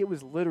Thrones, like it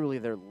was literally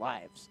their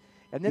lives.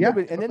 And then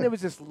there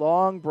was this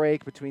long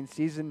break between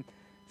season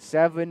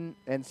 7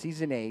 and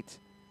season 8,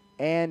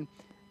 and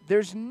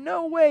there's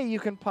no way you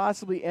can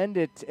possibly end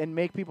it and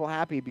make people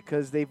happy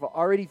because they've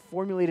already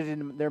formulated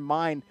in their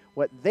mind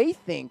what they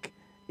think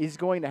is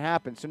going to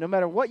happen. So no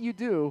matter what you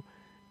do,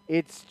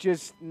 it's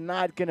just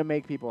not going to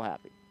make people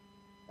happy.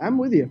 I'm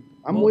with you.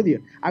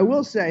 I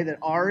will say that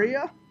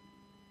Arya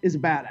is a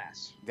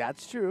badass.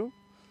 That's true.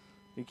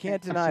 You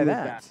can't deny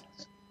that.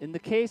 Badass. In the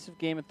case of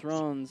Game of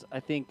Thrones, I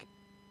think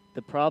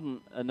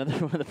another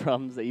one of the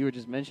problems that you were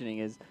just mentioning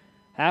is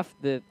half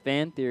the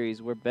fan theories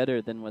were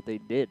better than what they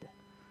did.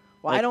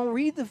 Well, I don't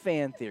read the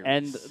fan theories.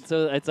 And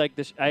so it's like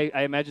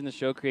I imagine the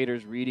show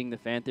creators reading the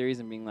fan theories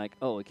and being like,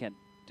 oh, we can't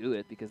do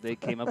it because they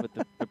came up with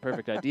the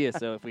perfect idea.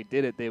 So if we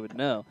did it, they would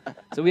know.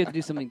 So we have to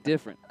do something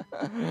different.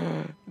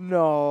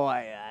 No,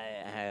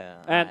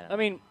 I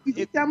mean, you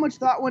think that much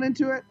thought went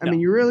into it? No. I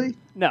mean, you really?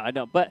 No, I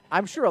don't. But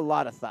I'm sure a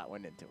lot of thought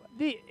went into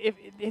it.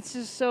 It's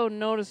just so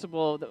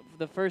noticeable.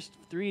 The first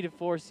 3 to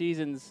 4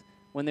 seasons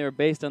when they were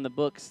based on the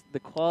books, the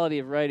quality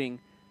of writing,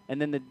 and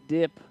then the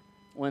dip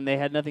when they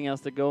had nothing else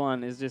to go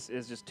on is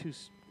just too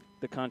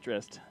the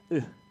contrast.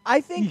 Ugh.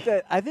 I think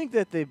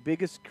that the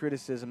biggest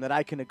criticism that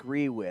I can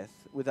agree with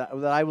that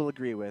I will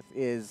agree with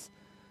is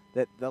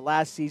that the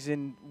last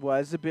season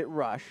was a bit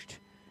rushed,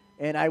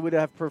 and I would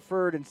have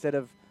preferred instead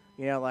of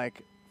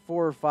like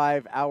 4 or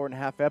 5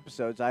 hour-and-a-half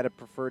episodes, I'd have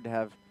preferred to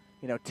have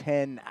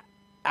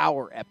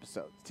 10-hour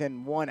episodes,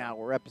 10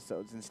 1-hour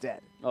episodes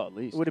instead. Oh, at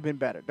least It would have been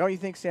better. Don't you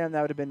think, Sam?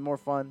 That would have been more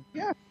fun.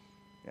 Yeah.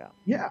 Yeah.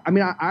 Yeah. I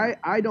mean,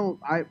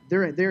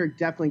 they're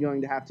definitely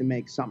going to have to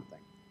make something.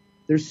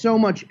 There's so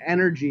much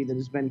energy that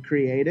has been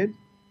created,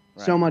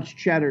 so much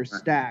cheddar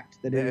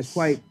stacked that it's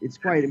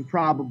quite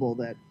improbable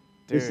that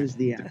this is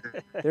the end.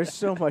 There's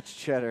so much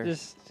cheddar.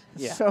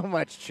 So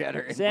much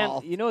cheddar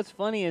involved. Sam, you know what's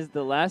funny is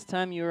the last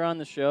time you were on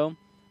the show,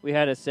 we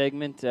had a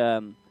segment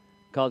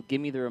called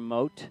 "Give Me the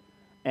Remote,"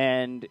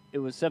 and it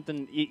was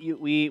something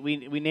we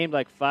named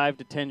like 5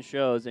 to 10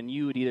 shows, and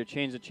you would either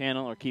change the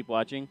channel or keep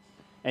watching.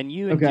 And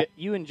you and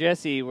you and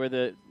Jesse were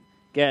the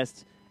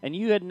guests, and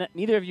you had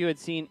neither of you had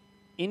seen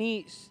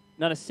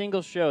not a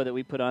single show that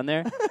we put on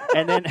there.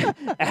 And then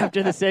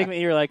after the segment,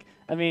 you were like,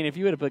 I mean, if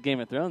you would have put Game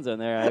of Thrones on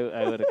there,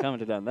 I would have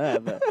commented on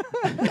that. But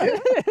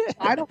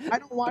I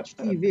don't watch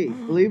TV.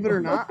 Believe it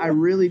or not, I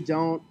really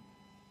don't.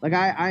 Like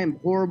I am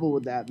horrible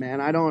with that, man.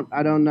 I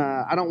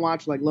don't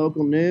watch like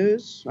local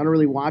news. I don't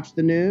really watch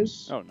the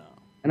news. Oh no.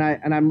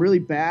 And I'm really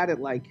bad at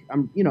like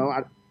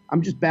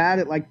I'm just bad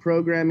at like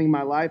programming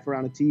my life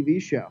around a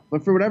TV show.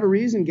 But for whatever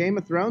reason, Game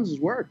of Thrones has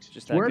worked.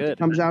 Just it's worked. good. It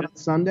comes out on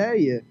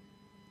Sunday.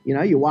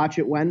 You watch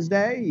it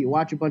Wednesday. You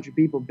watch a bunch of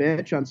people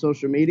bitch on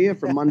social media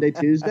from Monday,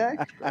 Tuesday.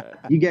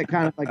 You get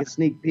kind of like a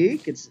sneak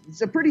peek.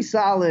 It's a pretty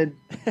solid.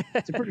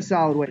 It's a pretty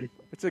solid way to do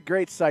it. It's a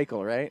great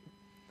cycle, right?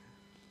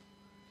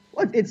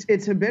 Well,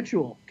 it's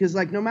habitual because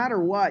like no matter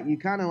what, you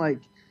kind of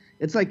like.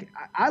 It's like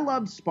I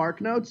loved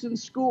Spark Notes in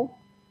school.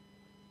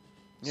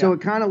 So Yeah.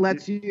 it kind of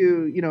lets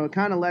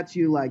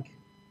you, like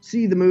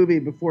see the movie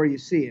before you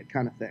see it,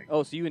 kind of thing.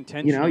 Oh, so you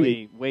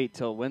intentionally wait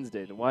till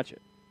Wednesday to watch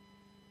it?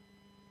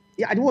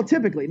 Yeah, well,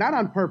 typically not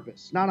on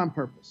purpose,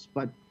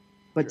 but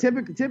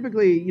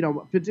typically,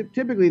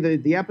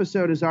 the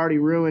episode is already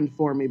ruined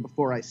for me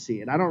before I see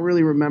it. I don't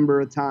really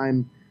remember a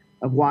time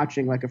of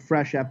watching like a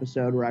fresh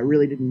episode where I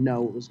really didn't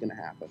know what was going to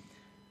happen.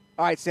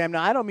 All right, Sam.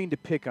 Now I don't mean to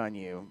pick on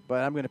you,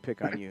 but I'm going to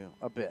pick on you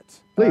a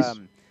bit. Please.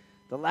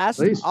 The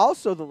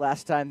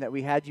last time that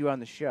we had you on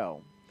the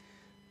show,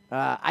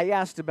 I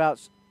asked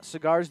about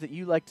cigars that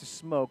you like to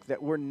smoke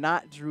that were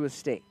not Drew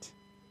Estate,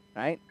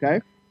 right?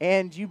 Okay.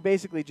 And you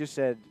basically just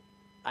said,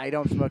 I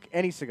don't smoke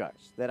any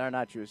cigars that are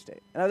not Drew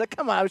Estate. And I was like,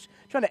 come on, I was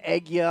trying to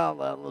egg you a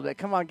little bit.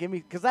 Come on, give me,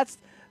 because that's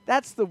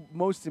the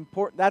most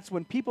important. That's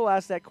when people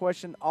ask that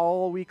question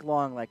all week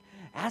long. Like,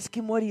 ask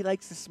him what he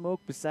likes to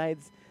smoke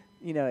besides,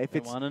 if They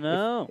it's wanna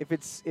know. if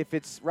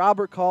it's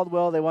Robert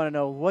Caldwell, they want to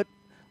know what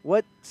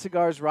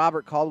cigars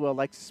Robert Caldwell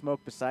likes to smoke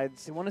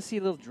besides. They want to see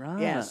a little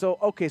drama. Yeah. So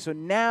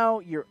now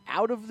you're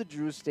out of the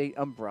Drew Estate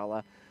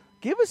umbrella.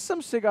 Give us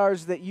some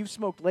cigars that you've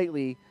smoked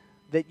lately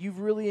that you've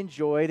really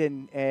enjoyed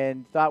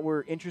and thought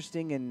were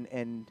interesting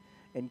and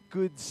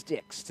good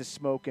sticks to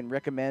smoke and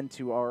recommend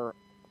to our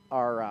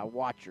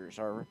watchers,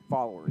 our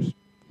followers.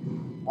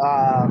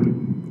 I've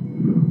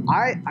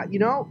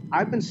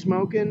been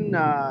smoking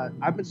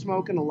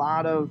a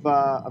lot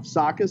of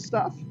Saka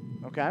stuff.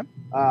 Okay.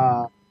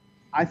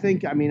 I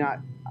think,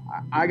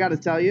 I got to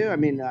tell you,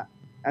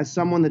 as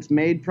someone that's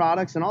made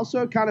products and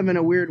also kind of in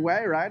a weird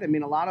way, right? I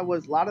mean, a lot of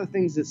the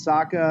things that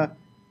Saka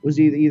was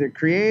either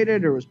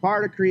created or was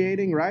part of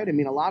creating, right? I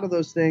mean, a lot of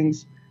those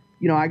things,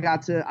 I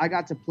got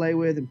to play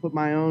with and put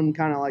my own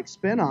kind of like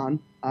spin on.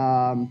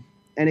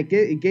 And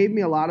it gave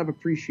me a lot of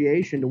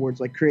appreciation towards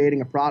like creating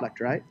a product,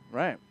 right?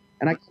 Right.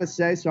 And I gotta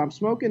say, so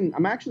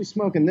I'm actually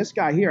smoking this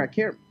guy here. I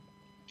can't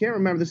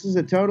remember. This is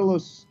a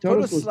Todos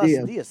Los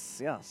Dias.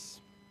 Yes.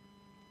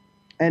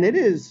 And it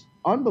is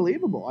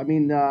unbelievable. I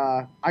mean,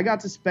 I got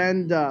to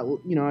spend, I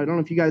don't know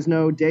if you guys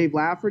know Dave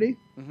Lafferty.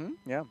 Mm-hmm.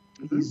 Yeah.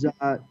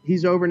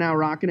 He's over now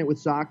rocking it with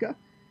Saka.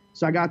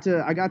 So I got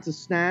to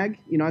snag.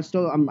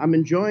 I'm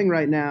enjoying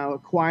right now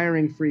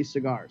acquiring free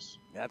cigars.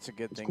 That's a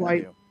good thing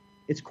to do.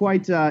 It's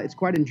quite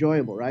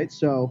enjoyable, right?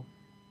 So,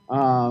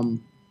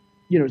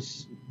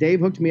 Dave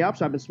hooked me up,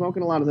 so I've been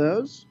smoking a lot of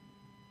those.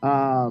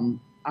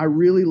 I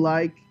really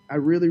like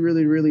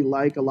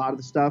a lot of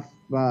the stuff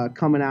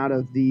coming out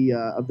of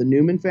the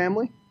Newman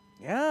family.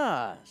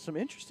 Yeah, some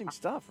interesting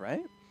stuff,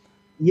 right?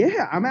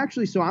 Yeah, I'm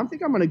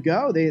think I'm gonna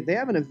go. They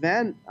have an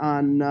event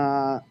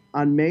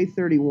on May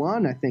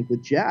 31, I think,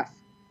 with Jeff,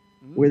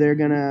 where they're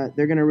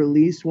gonna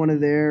release one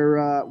of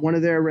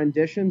their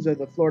renditions of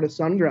the Florida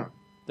Sungrown.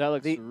 That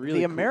looks really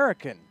the cool.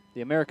 American.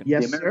 The American.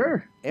 Yes,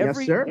 sir. Yes,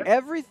 sir.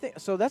 Everything.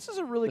 So this is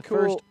a really The cool.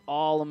 first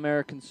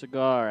all-American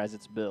cigar as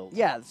it's built.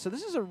 Yeah. So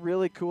this is a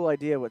really cool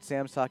idea. What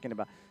Sam's talking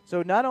about.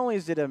 So not only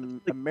is it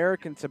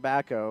American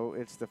tobacco,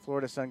 it's the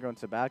Florida Sun-Grown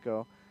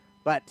tobacco,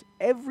 but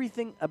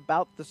everything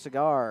about the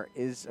cigar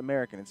is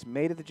American. It's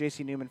made at the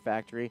J.C. Newman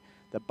factory.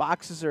 The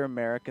boxes are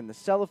American. The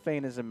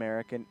cellophane is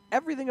American.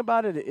 Everything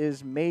about it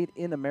is made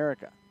in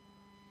America.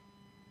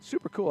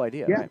 Super cool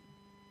idea, Yeah. right?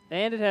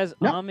 And it has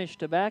No. Amish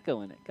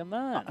tobacco in it. Come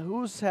on.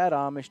 Who's had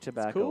Amish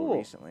tobacco cool.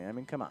 recently? I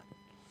mean, come on.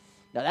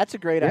 Now that's a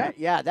great idea.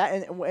 Yeah,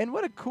 that and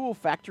what a cool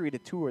factory to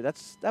tour.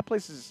 That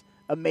place is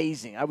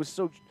amazing. I was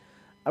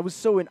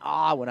so in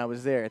awe when I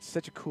was there. It's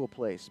such a cool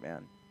place,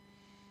 man.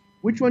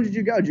 Which one did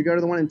you go? Did you go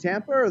to the one in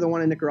Tampa or the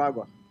one in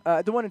Nicaragua?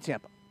 The one in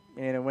Tampa,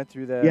 and I went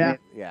through the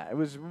Yeah. It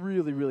was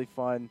really really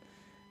fun,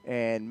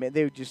 and man,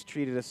 they just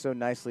treated us so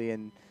nicely,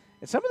 and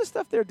some of the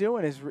stuff they're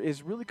doing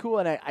is really cool,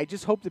 and I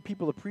just hope that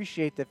people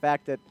appreciate the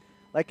fact that,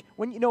 like,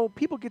 when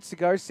people get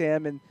cigars,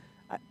 Sam, and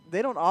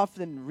they don't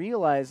often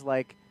realize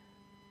like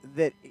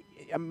that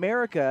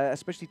America,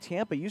 especially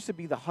Tampa, used to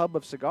be the hub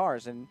of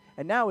cigars, and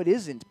now it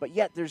isn't, but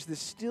yet there's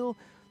this still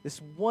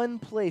this one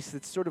place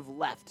that's sort of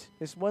left,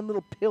 this one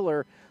little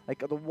pillar,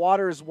 like the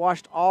water has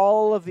washed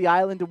all of the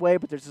island away,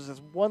 but there's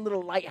this one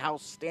little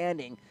lighthouse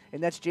standing,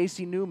 and that's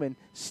J.C. Newman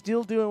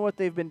still doing what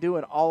they've been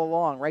doing all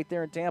along right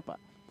there in Tampa.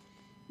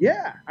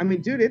 Yeah. I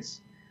mean, dude,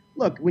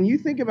 look, when you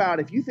think about,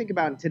 if you think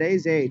about in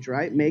today's age,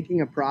 right,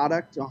 making a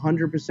product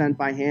 100%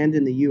 by hand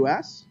in the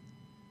U.S.,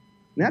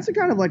 that's a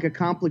kind of like a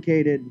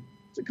complicated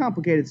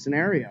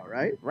scenario,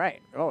 right?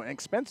 Right. Oh, and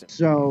expensive.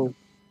 So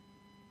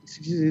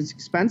it's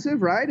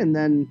expensive, right? And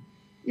then,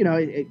 you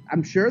know,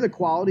 I'm sure the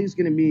quality is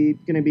going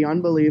to be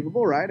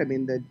unbelievable, right? I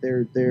mean,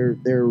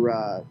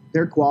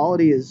 their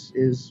quality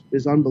is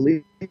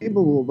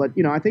unbelievable. But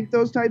you know, I think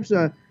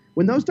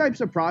when those types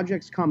of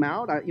projects come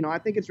out, I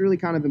think it's really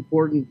kind of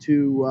important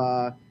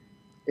to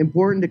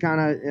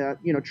kind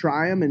of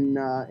try them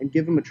and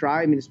give them a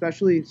try. I mean,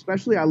 especially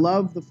I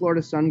love the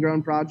Florida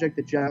Sun-Grown project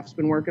that Jeff's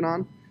been working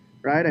on,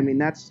 right? I mean,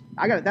 that's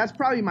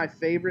probably my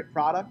favorite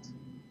product,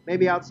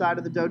 maybe outside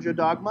of the Dojo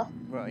Dogma.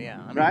 Well, yeah,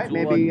 I mean, right?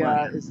 Maybe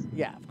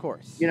yeah, of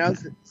course. You know,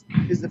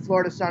 is the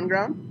Florida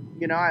Sun-Grown.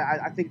 You know,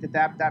 I think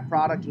that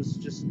product was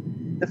just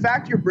the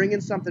fact you're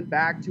bringing something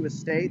back to a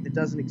state that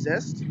doesn't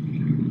exist,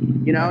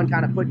 you know, and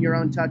kind of putting your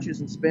own touches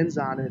and spins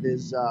on it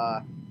is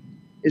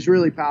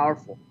really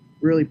powerful.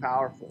 Really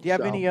powerful. Do you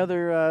have any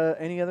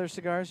other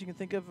cigars you can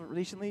think of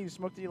recently you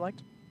smoked that you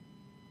liked?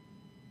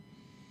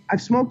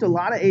 I've smoked a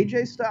lot of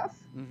AJ stuff.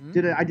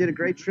 Mm-hmm. I did a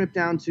great trip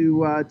down to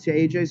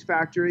AJ's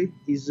factory.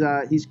 He's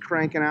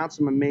cranking out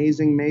some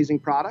amazing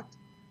product.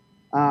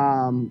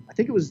 I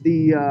think it was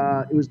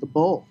the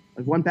Bull.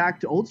 I went back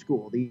to old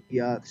school, the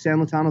San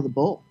Lotano the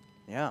Bull.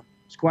 Yeah,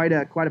 it's quite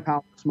a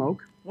powerful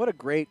smoke. What a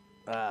great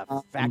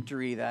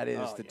factory that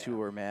is to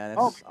tour, man.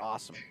 It's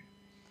awesome.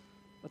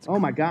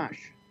 My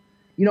gosh.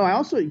 You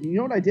know, you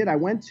know what I did? I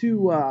went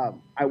to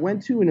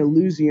an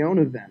Illusion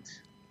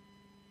event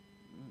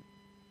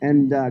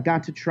and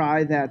got to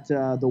try that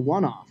the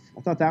one-off.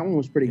 I thought that one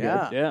was pretty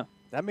good. Yeah.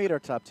 That made our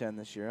top 10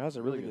 this year. That was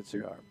a really good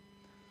cigar.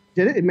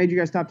 Did it? It made you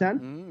guys top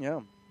 10?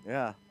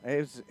 Yeah. It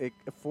was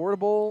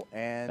affordable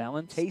and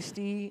balanced,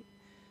 tasty,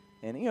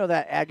 and you know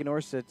that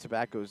Aganorsa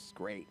tobacco is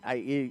great.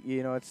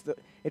 It's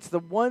the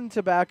one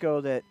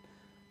tobacco that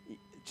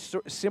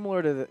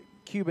similar to the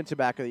Cuban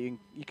tobacco that you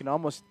can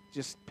almost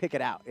just pick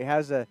it out. It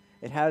has a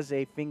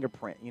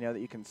fingerprint, you know, that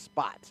you can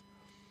spot.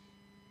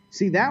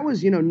 See, that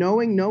was, you know,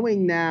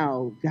 knowing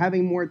now,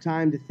 having more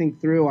time to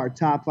think through our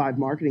top 5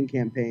 marketing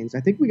campaigns. I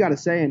think we got to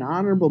say an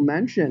honorable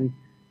mention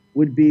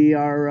would be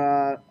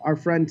our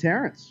friend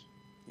Terrence.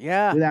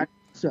 Yeah. With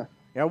Aganorsa.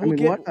 Yeah,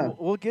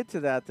 we'll get to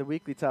that, the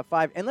weekly top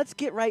 5, and let's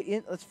get right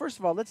in. First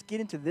of all, let's get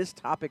into this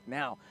topic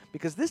now,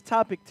 because this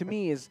topic to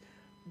me is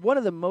one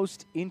of the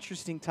most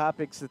interesting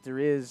topics that there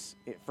is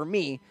for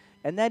me,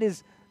 and that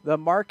is the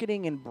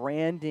marketing and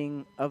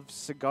branding of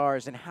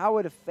cigars and how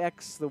it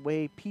affects the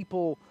way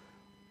people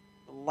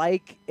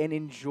like and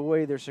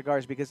enjoy their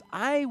cigars. Because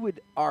I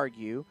would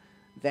argue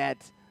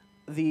that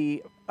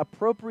the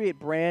appropriate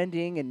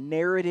branding and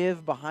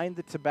narrative behind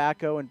the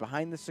tobacco and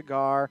behind the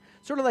cigar,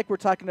 sort of like we're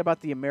talking about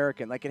the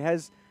American, like it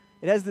has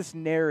this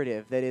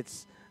narrative that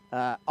it's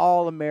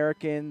all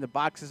American, the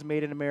box is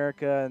made in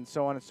America, and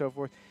so on and so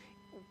forth.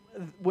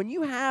 When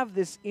you have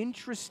this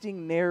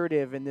interesting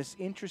narrative and this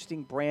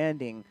interesting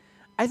branding,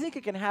 I think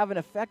it can have an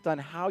effect on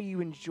how you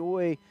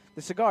enjoy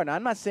the cigar. Now,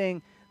 I'm not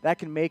saying that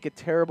can make a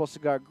terrible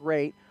cigar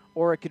great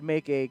or it could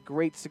make a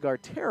great cigar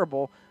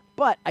terrible,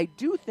 but I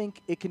do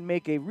think it can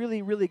make a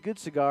really, really good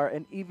cigar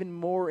an even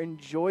more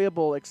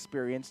enjoyable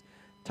experience.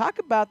 Talk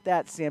about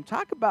that, Sam.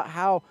 Talk about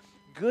how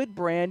good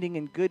branding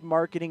and good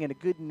marketing and a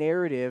good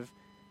narrative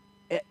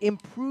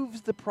improves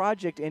the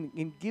project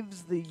and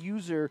gives the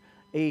user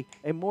a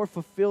more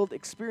fulfilled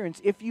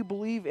experience, if you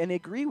believe and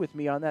agree with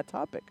me on that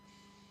topic.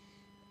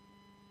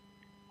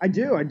 I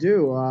do.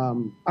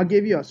 I'll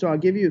give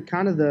you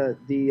kind of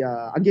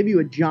I'll give you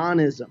a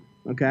Johnism,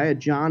 okay? A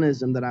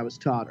Johnism that I was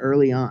taught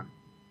early on,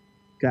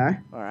 okay?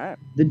 All right.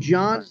 The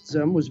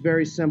Johnism was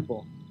very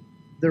simple.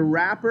 The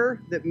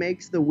rapper that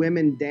makes the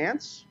women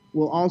dance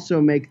will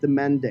also make the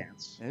men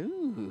dance.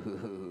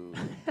 Ooh,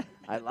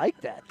 I like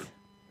that.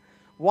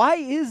 Why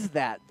is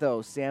that,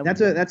 though, Sam?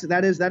 That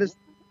is.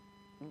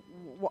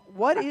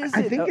 What is it?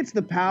 I think it's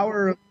the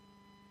power of.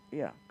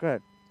 Yeah, go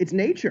ahead. It's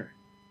nature.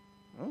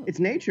 Oh. It's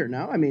nature,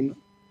 no? I mean,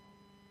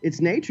 it's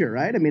nature,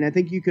 right? I mean, I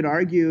think you could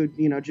argue,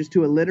 you know, just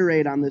to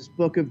alliterate on this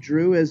Book of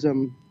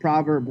Druism,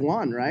 Proverb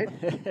 1, right?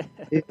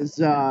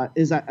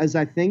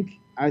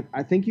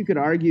 I think you could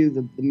argue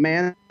the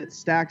man that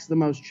stacks the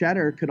most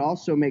cheddar could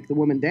also make the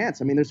woman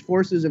dance. I mean, there's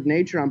forces of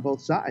nature on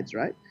both sides,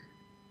 right?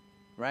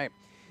 Right.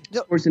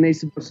 Forces of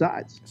nature on both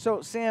sides.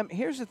 So, Sam,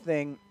 here's the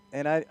thing,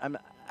 and I'm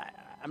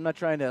not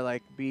trying to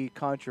like be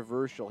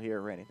controversial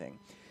here or anything,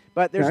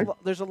 but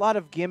there's a lot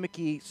of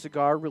gimmicky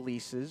cigar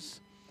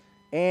releases,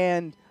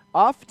 and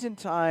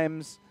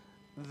oftentimes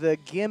the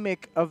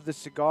gimmick of the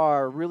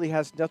cigar really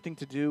has nothing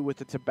to do with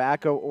the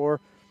tobacco or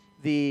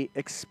the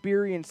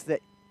experience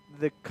that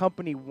the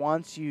company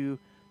wants you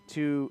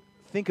to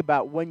think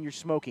about when you're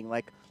smoking.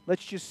 Like,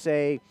 let's just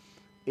say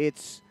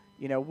it's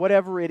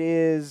whatever it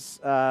is.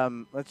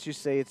 Let's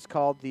just say it's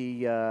called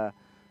the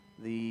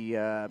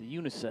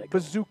unicycle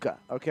bazooka.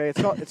 Okay,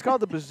 it's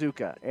called the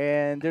bazooka,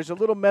 and there's a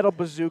little metal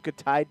bazooka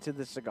tied to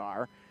the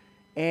cigar,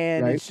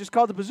 and Right. it's just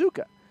called the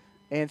bazooka.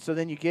 And so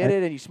then you get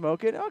it and you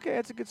smoke it. Okay,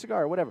 it's a good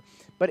cigar, whatever.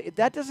 But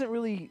that doesn't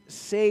really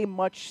say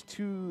much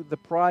to the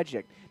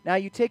project. Now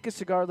you take a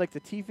cigar like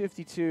the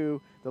T52,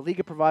 the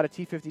Liga Privada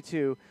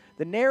T52.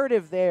 The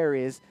narrative there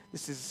is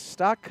this is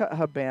stock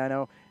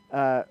Habano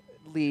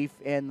leaf,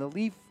 and the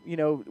leaf,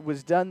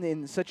 was done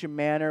in such a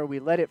manner. We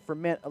let it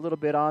ferment a little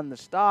bit on the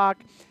stock,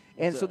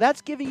 and so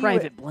that's giving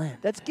private blend.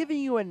 That's giving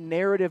you a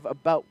narrative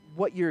about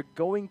what you're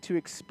going to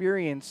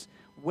experience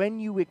when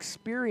you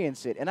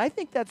experience it. And I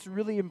think that's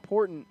really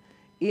important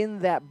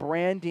in that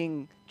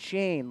branding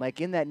chain,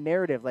 like in that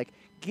narrative. Like,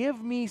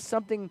 give me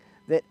something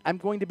that I'm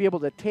going to be able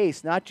to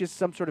taste, not just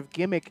some sort of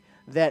gimmick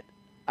that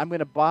I'm going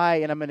to buy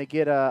and I'm going to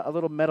get a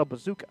little metal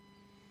bazooka.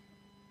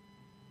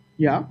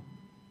 Yeah,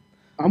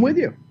 I'm with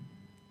you.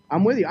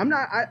 I'm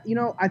not.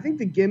 I think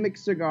the gimmick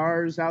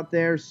cigars out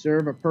there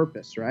serve a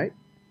purpose, right?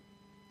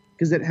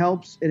 Because it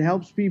helps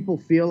people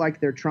feel like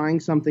they're trying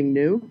something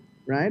new,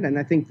 right? And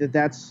I think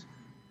that's,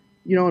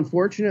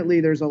 unfortunately,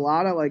 there's a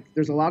lot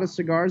of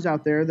cigars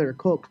out there that are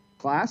cult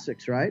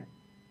classics, right?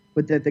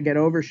 But that they get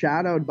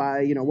overshadowed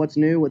by what's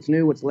new,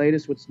 what's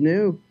latest, what's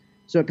new.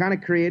 So it kind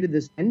of created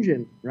this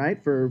engine, right,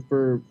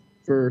 for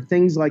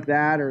things like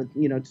that, or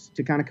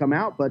to kind of come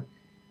out. But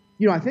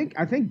I think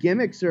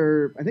gimmicks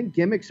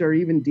are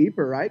even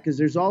deeper, right? Because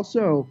there's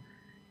also,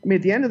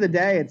 at the end of the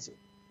day, it's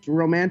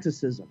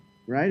romanticism,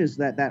 right? Is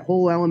that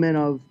whole element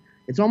of,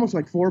 it's almost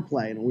like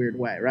foreplay in a weird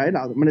way, right?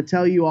 I'm going to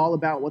tell you all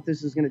about what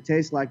this is going to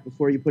taste like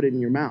before you put it in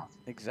your mouth.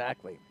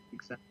 Exactly.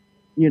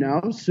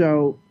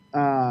 So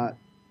how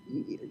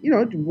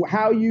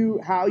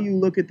you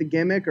look at the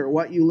gimmick, or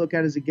what you look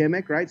at as a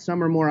gimmick, right?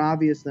 Some are more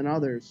obvious than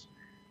others,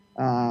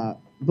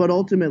 but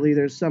ultimately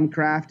there's some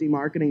crafty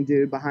marketing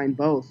dude behind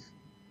both.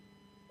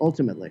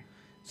 Ultimately.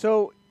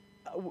 So,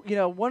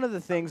 one of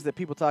the things that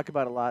people talk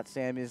about a lot,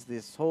 Sam, is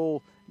this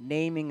whole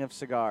naming of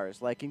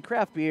cigars. Like in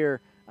craft beer,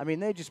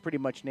 they just pretty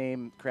much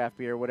name craft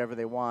beer whatever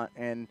they want,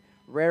 and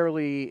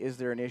rarely is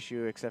there an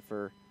issue, except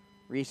for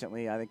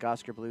recently. I think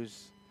Oscar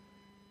Blues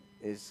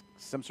is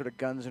some sort of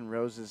Guns N'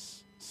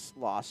 Roses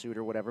lawsuit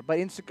or whatever. But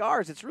in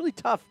cigars, it's really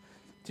tough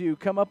to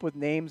come up with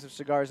names of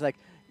cigars. Like,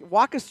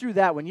 walk us through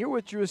that. When you were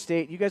with Drew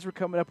Estate, you guys were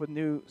coming up with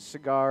new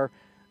cigar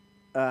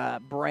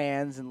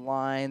brands and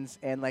lines,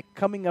 and like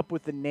coming up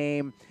with the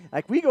name.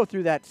 Like, we go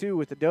through that too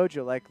with the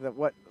dojo, like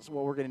what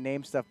we're going to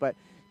name stuff. But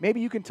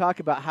maybe you can talk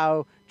about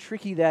how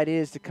tricky that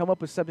is to come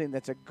up with something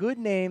that's a good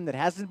name that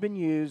hasn't been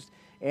used,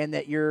 and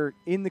that you're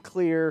in the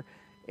clear,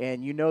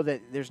 and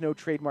that there's no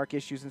trademark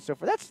issues and so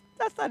forth.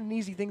 That's not an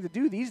easy thing to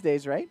do these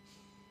days, right?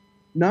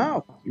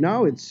 No,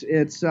 it's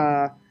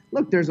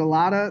look, there's a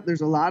lot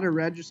of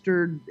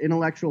registered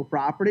intellectual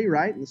property,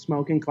 right, in the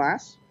smoking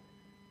class.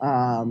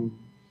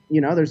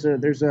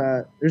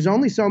 There's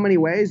only so many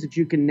ways that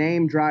you can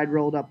name dried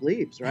rolled up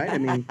leaves, right?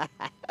 At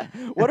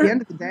the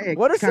end of the day,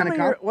 what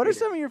are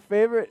some of your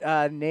favorite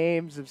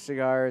names of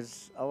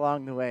cigars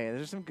along the way?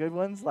 There's some good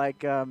ones,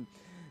 like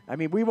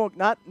we won't,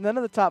 none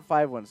of the top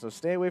 5 ones, so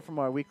stay away from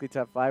our weekly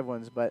top 5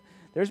 ones. But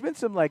there's been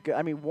some, like,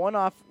 One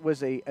Off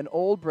was an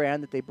old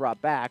brand that they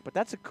brought back, but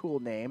that's a cool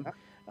name.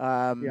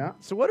 Yeah.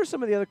 So what are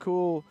some of the other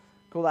cool?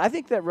 I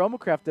think that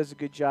Romacraft does a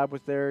good job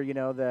with their,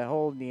 the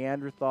whole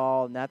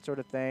Neanderthal and that sort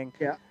of thing.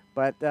 Yeah.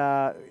 But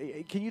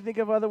can you think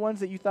of other ones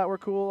that you thought were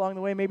cool along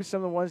the way? Maybe some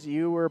of the ones that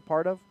you were a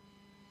part of?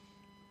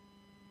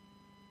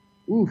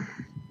 Oof.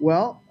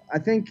 Well, I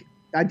think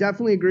I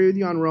definitely agree with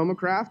you on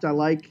Romacraft.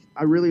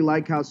 I really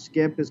like how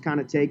Skip has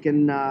kind of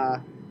taken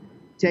that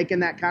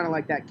kind of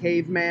like that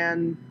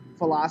caveman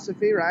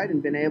philosophy, right,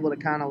 and been able to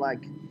kind of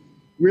like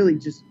really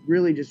just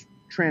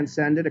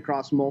transcend it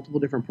across multiple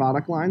different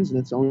product lines in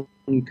its own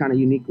kind of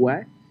unique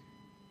way.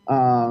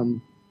 I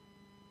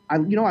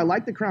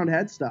like the crowned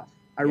head stuff.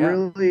 I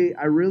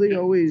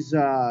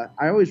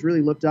always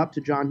really looked up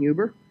to John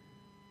Huber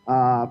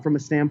from a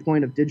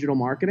standpoint of digital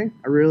marketing.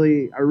 I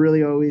really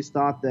always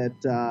thought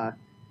that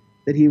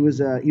he was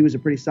a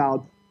pretty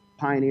solid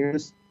pioneer in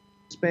this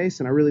space,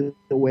 and I really like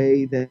the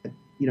way that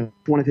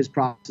one of his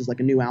products is like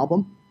a new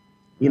album.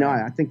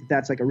 I think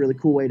that's like a really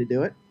cool way to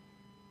do it.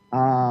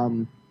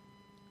 I'm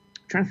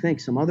trying to think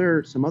some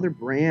other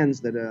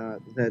brands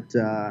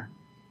that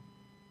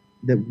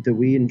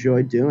we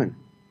enjoyed doing.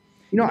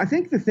 I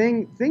think the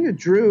thing with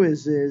Drew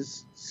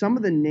is some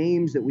of the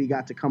names that we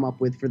got to come up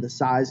with for the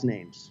size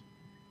names.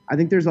 I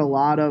think there's a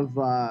lot of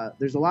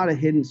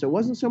hidden. So it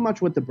wasn't so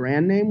much what the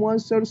brand name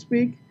was, so to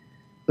speak,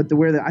 but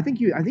I think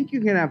you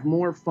can have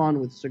more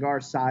fun with cigar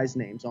size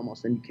names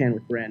almost than you can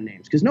with brand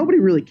names, because nobody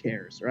really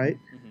cares, right?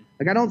 Mm-hmm.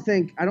 Like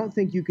I don't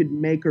think you could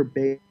make or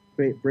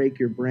break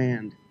your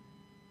brand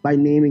by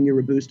naming your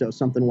Robusto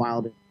something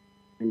wild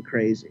and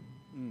crazy,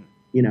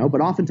 but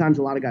oftentimes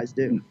a lot of guys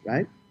do,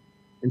 right?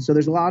 And so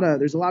there's a lot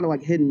of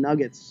like hidden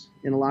nuggets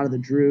in a lot of the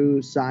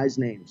Drew size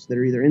names that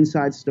are either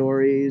inside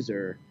stories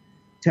or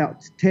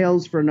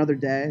tales for another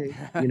day,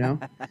 you know.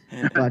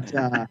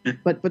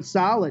 but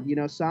solid, you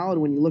know, solid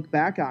when you look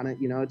back on it.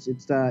 You know,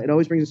 it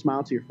always brings a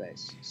smile to your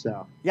face.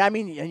 So yeah, I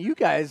mean, and you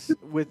guys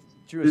with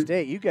Drew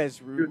Estate, you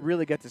guys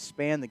really got to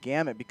span the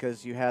gamut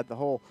because you had the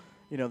whole,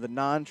 you know, the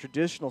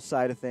non-traditional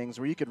side of things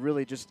where you could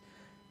really just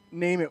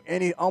name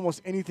it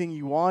almost anything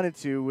you wanted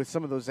to with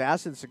some of those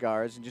acid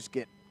cigars and just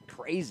get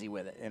crazy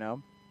with it, you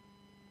know.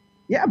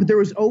 Yeah, but there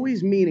was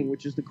always meaning,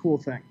 which is the cool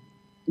thing.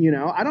 You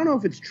know, I don't know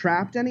if it's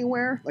trapped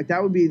anywhere. Like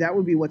that would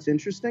be what's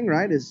interesting,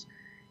 right? Is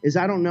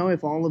I don't know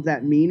if all of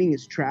that meaning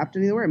is trapped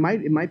anywhere.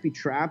 It might be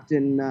trapped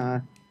in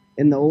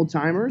the old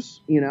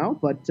timers, you know.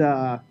 But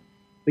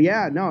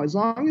yeah, no. As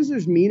long as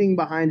there's meaning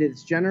behind it,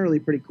 it's generally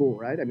pretty cool,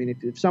 right? I mean,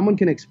 if someone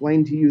can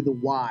explain to you the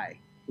why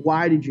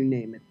did you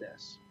name it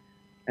this,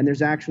 and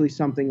there's actually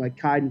something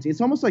like guidance. It's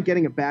almost like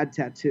getting a bad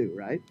tattoo,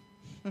 right?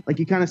 Like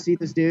you kind of see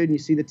this dude and you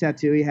see the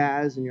tattoo he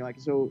has and you're like,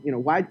 so, you know,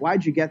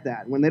 why'd you get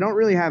that? When they don't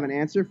really have an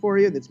answer for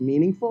you that's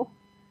meaningful,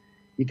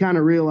 you kind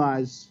of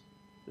realize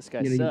this guy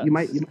you know,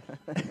 sucks.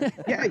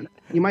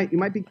 you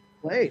might be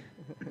played,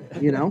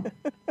 you know?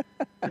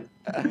 All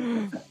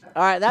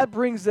right, that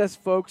brings us,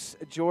 folks,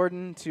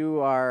 Jordan,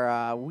 to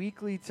our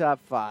weekly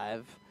top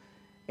 5.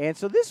 And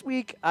so this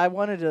week I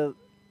wanted to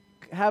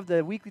have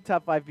the weekly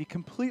top 5 be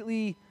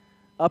completely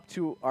up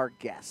to our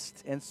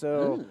guest. And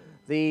so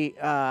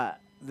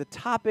the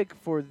topic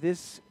for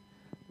this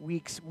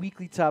week's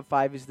weekly top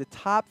 5 is the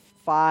top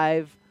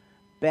 5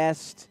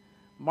 best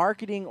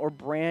marketing or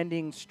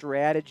branding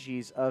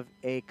strategies of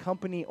a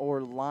company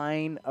or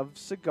line of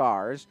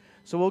cigars.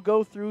 So we'll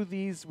go through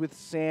these with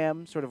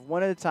Sam sort of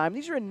one at a time.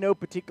 These are in no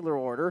particular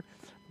order,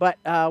 but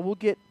we'll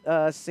get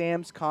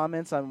Sam's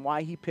comments on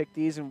why he picked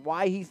these and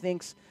why he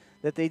thinks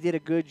that they did a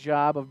good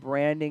job of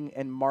branding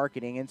and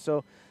marketing. And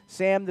so,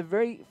 Sam, the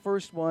very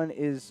first one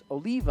is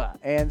Oliva.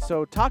 And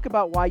so talk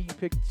about why you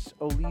picked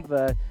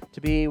Oliva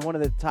to be one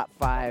of the top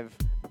 5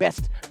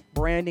 best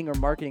branding or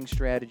marketing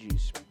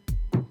strategies.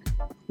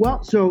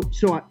 Well, so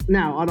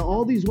now, out of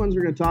all these ones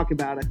we're going to talk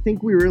about, I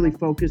think we really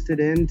focused it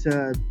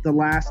into the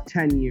last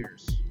 10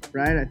 years,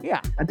 right? I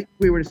think if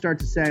we were to start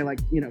to say, like,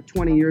 you know,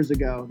 20 years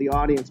ago, the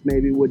audience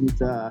maybe wouldn't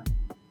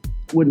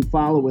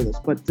follow with us.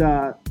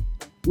 But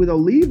with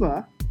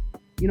Oliva,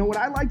 you know, what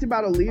I liked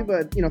about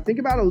Oliva, you know, think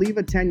about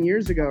Oliva 10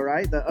 years ago,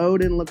 right? The O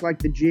didn't look like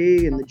the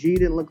G, and the G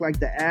didn't look like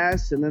the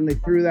S, and then they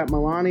threw that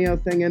Melanio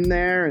thing in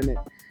there, and it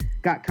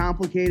got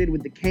complicated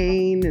with the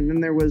cane, and then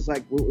there was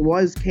like,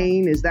 was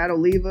cane, is that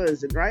Oliva,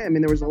 is it right? I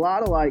mean, there was a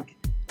lot of like,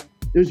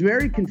 it was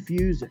very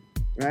confusing,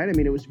 right? I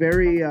mean, it was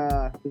very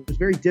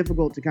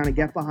difficult to kind of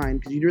get behind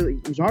because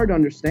it was hard to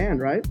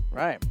understand, right?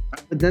 Right.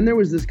 But then there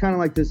was this kind of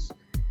like this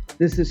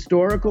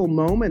historical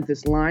moment,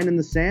 this line in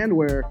the sand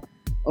where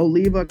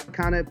Oliva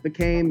kind of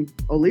became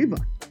Oliva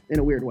in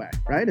a weird way,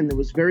 right? And it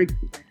was very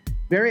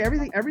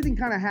everything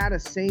kind of had a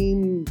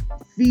same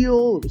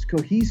feel. It was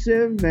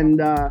cohesive, and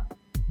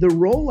the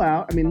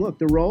rollout. I mean, look,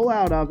 the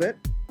rollout of it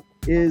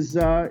is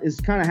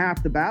kind of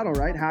half the battle,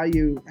 right? How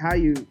you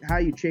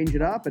change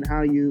it up, and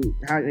how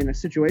in a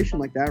situation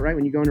like that, right?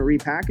 When you go into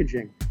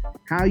repackaging,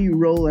 how you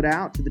roll it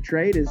out to the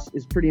trade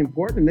is pretty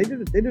important.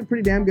 And they did a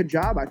pretty damn good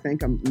job, I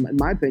think, in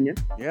my opinion.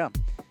 Yeah.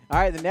 All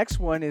right, the next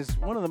one is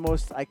one of the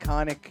most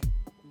iconic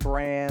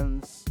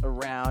brands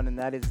around, and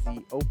that is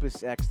the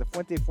Opus X, the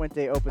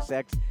Fuente Opus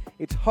X.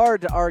 It's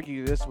hard to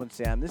argue this one,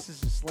 Sam. This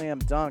is a slam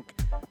dunk.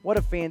 What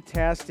a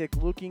fantastic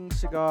looking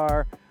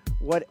cigar.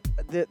 What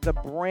the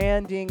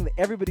branding,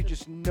 everybody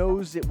just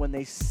knows it when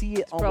they see it.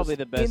 It's almost probably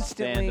the best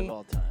instantly. band of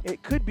all time.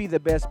 It could be the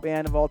best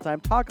band of all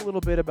time. Talk a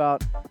little bit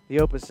about the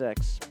Opus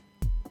X.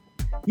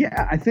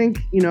 Yeah, I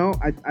think, you know,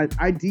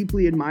 I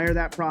deeply admire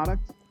that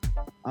product.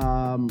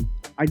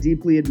 I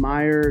deeply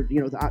admire, you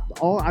know,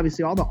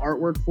 obviously all the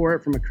artwork for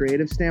it from a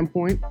creative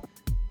standpoint.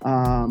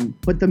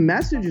 But the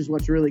message is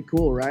what's really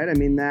cool, right? I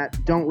mean,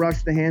 that don't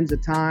rush the hands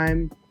of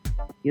time,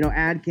 you know,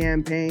 ad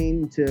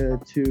campaign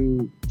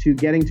to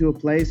getting to a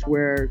place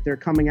where they're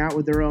coming out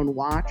with their own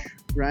watch,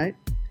 right?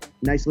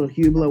 Nice little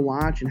Hublot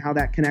watch, and how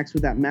that connects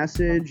with that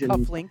message. And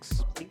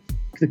Cufflinks.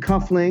 the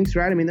cufflinks,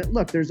 right? I mean,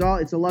 look,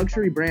 it's a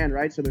luxury brand,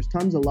 right? So there's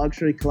tons of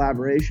luxury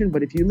collaboration.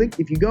 But if you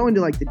go into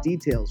like the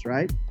details,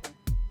 right?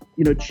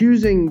 You know,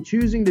 choosing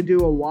to do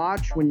a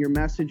watch when your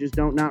message is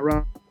not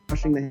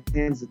rushing the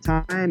hands of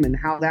time, and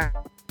how that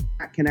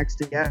connects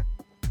together,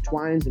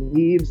 twines and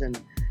weaves,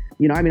 and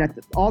you know, I mean,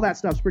 all that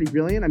stuff's pretty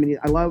brilliant. I mean,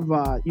 I love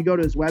you go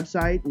to his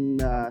website,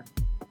 and I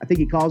think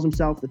he calls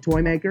himself the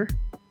Toy Maker.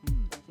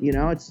 You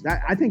know,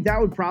 I think that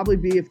would probably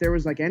be, if there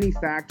was like any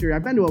factory.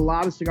 I've been to a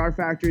lot of cigar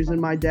factories in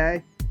my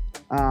day,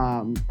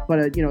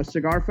 but you know, a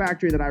cigar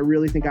factory that I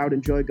really think I would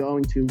enjoy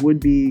going to would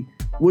be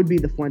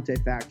the Fuente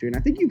factory. And I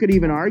think you could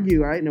even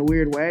argue, right, in a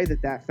weird way,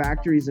 that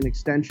factory is an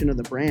extension of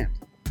the brand,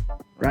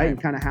 right?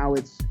 And kind of how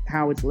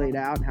it's laid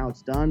out and how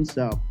it's done.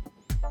 So,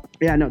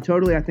 yeah, no,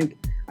 totally. I think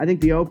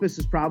the Opus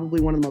is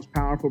probably one of the most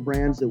powerful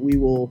brands that we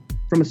will,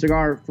 from a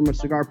cigar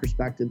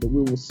perspective, that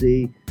we will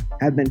see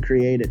have been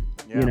created,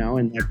 you know,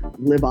 and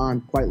live on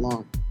quite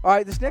long. All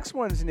right, this next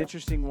one is an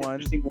interesting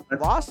one.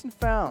 Lost and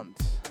Found.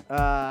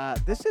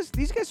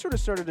 These guys sort of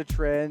started a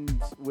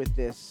trend with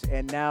this,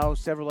 and now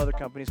several other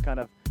companies kind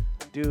of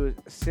do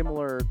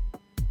similar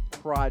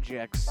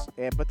projects.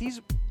 But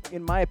these,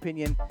 in my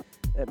opinion,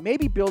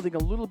 maybe building a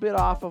little bit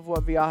off of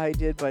what Viaje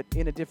did, but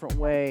in a different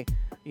way.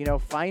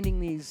 Finding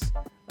these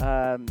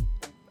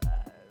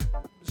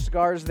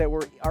cigars that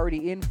were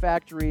already in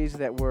factories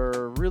that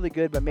were really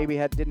good, but maybe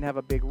didn't have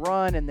a big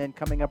run, and then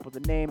coming up with a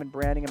name and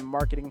branding and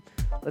marketing.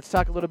 Let's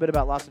talk a little bit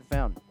about Lost and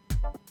Found.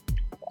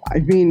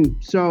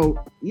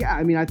 The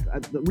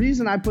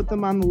reason I put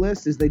them on the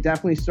list is they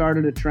definitely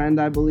started a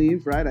trend, I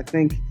believe, right? I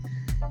think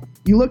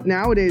you look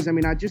nowadays,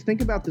 I just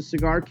think about the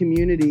cigar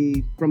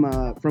community from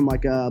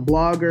like a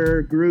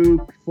blogger,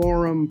 group,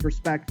 forum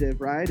perspective,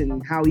 right?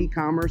 And how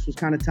e-commerce was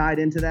kind of tied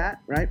into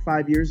that, right?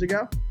 5 years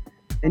ago.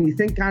 And you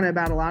think kind of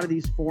about a lot of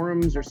these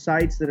forums or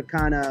sites that have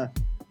kind of,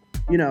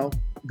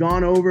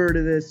 gone over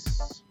to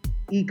this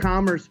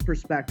e-commerce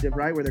perspective,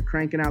 right? Where they're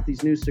cranking out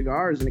these new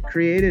cigars, and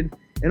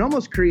it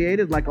almost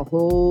created like a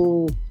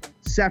whole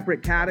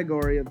separate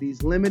category of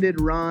these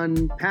limited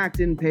run, packed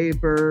in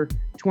paper,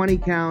 20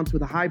 counts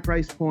with a high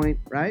price point,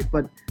 right?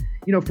 But,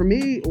 for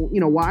me,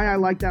 why I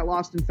like that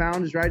Lost and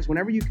Found is, right, is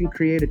whenever you can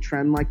create a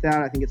trend like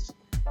that, I think it's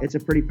a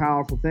pretty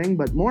powerful thing.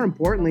 But more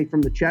importantly,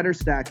 from the cheddar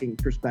stacking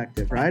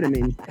perspective, right?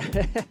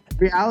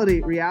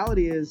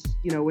 Reality is,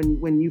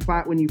 when you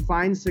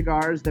find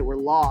cigars that were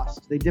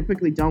lost, they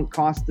typically don't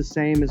cost the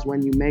same as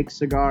when you make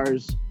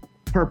cigars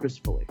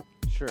purposefully.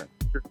 Sure.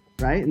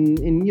 Right.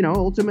 And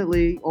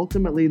ultimately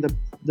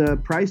the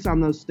price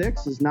on those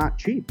sticks is not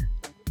cheap.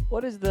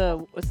 What's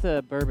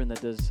the bourbon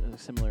that does a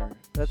similar?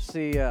 That's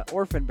the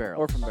Orphan Barrels.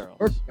 Orphan Barrels.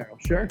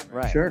 Sure.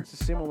 Right. Sure. It's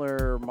a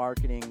similar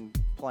marketing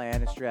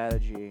plan and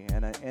strategy,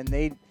 and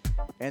they've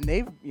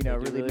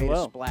really made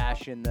a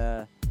splash in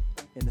the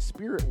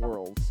spirit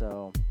world.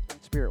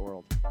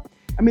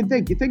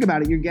 Think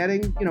about it. You're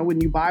getting, when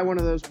you buy one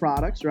of those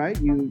products, right?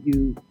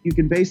 You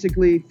can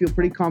basically feel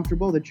pretty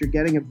comfortable that you're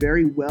getting a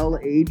very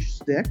well-aged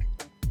stick,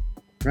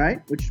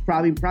 right? Which is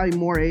probably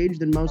more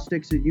aged than most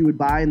sticks that you would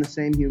buy in the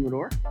same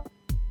humidor.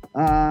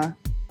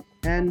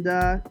 And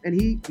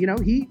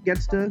he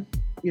gets to,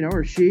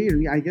 or she,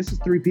 or I guess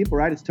it's three people,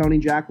 right? It's Tony,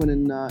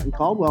 Jacqueline, and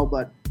Caldwell,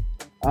 but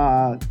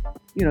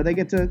they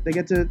get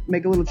to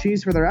make a little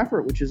cheese for their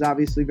effort, which is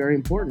obviously very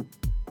important.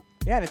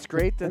 Yeah, and it's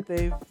great that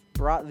they've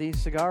brought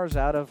these cigars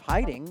out of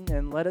hiding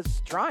and let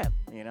us try them,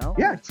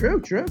 Yeah,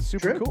 true. It's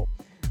super cool.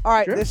 All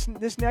right, True.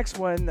 This next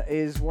one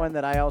is one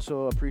that I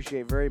also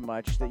appreciate very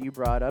much that you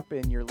brought up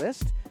in your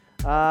list.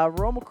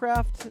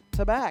 Romacraft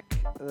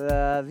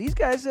Tobacco. These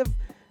guys have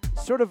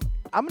sort of,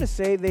 I'm going to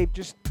say they've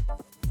just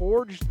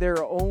forged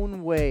their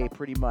own way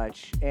pretty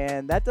much,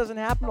 and that doesn't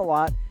happen a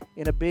lot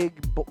in a big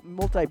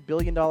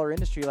multi-billion-dollar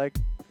industry like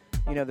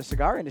the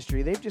cigar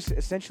industry. They've just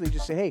essentially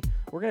just say, hey,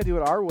 we're going to do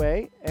it our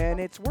way, and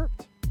it's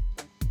worked.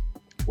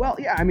 Well,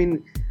 yeah,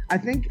 I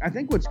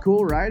think what's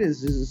cool, right,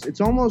 is it's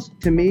almost,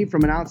 to me,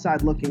 from an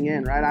outside looking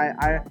in, right?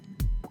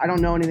 I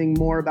don't know anything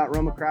more about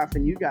Romacraft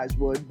than you guys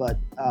would, but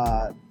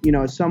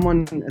as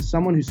someone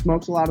who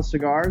smokes a lot of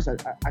cigars,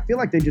 I feel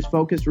like they just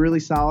focused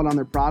really solid on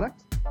their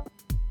product.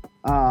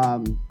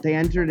 They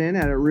entered in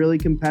at a really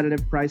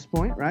competitive price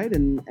point, right?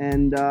 And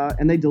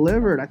they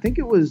delivered. I think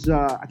it was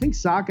I think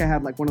Saka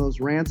had like one of those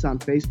rants on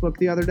Facebook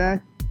the other day.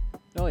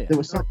 Oh yeah. There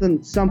was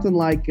something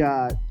like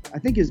I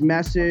think his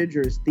message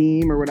or his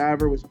theme or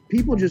whatever was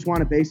people just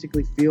want to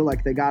basically feel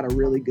like they got a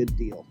really good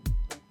deal.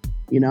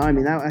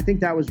 I think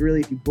that was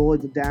really, if you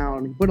bullet it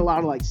down, he put a lot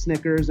of like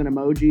Snickers and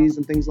emojis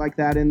and things like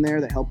that in there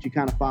that helped you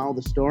kind of follow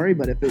the story.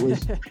 But if it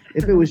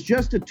was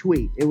just a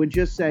tweet, it would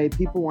just say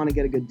people want to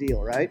get a good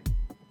deal, right?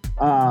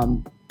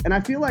 And I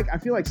feel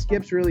like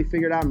Skip's really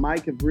figured out, and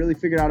Mike have really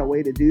figured out a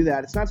way to do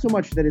that. It's not so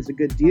much that it's a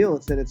good deal;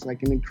 it's that it's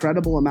like an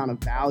incredible amount of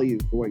value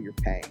for what you're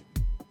paying,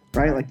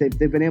 right? Like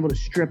they've been able to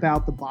strip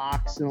out the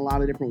box in a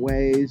lot of different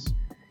ways,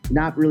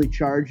 not really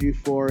charge you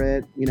for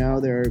it.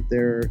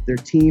 Their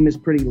team is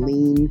pretty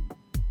lean.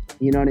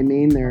 You know what I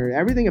mean?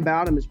 Everything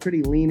about them is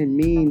pretty lean and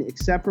mean,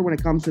 except for when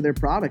it comes to their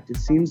product. It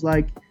seems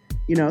like,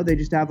 they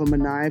just have a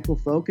maniacal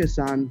focus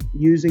on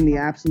using the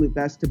absolute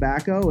best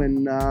tobacco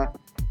and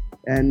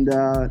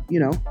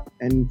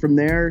from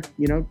there,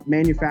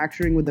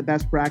 manufacturing with the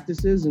best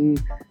practices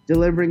and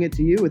delivering it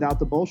to you without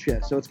the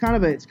bullshit. So it's kind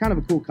of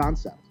a cool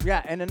concept.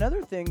 Yeah, and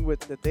another thing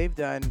that they've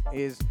done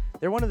is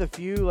they're one of the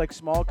few like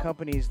small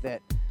companies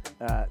that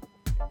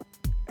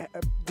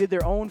did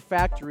their own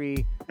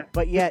factory,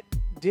 but yet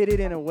did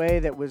it in a way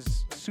that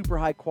was super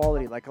high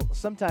quality. Like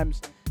sometimes,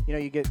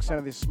 you get some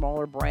of these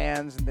smaller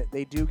brands and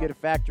they do get a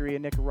factory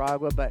in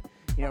Nicaragua, but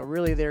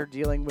really they're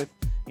dealing with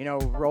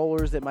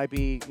rollers that might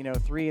be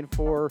 3 and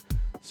 4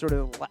 sort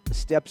of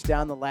steps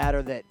down the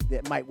ladder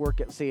that might work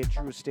at, say, a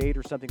Drew Estate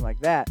or something like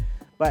that.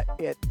 But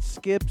at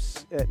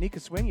Skip's, at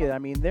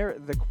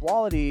Nicasueña, the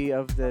quality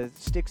of the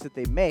sticks that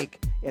they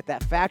make at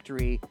that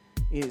factory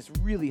is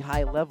really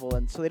high level,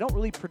 and so they don't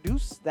really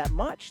produce that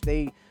much.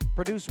 They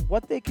produce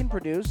what they can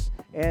produce,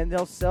 and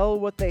they'll sell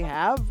what they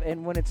have,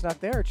 and when it's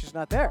not there, it's just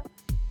not there.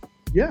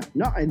 Yeah,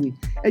 no, and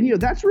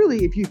that's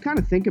really, if you kind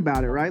of think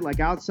about it, right? Like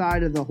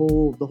outside of the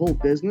whole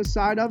business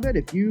side of it,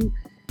 if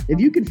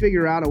you can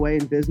figure out a way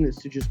in business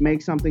to just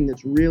make something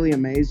that's really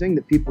amazing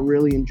that people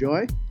really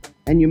enjoy,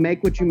 and you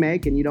make what you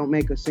make, and you don't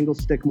make a single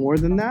stick more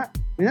than that, I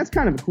mean, that's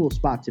kind of a cool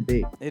spot to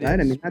be, right?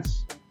 I mean,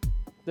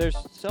 there's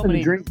so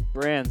many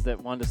brands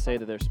that want to say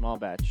that they're small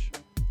batch,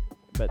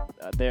 but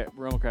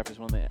Romacraft is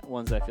one of the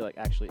ones that I feel like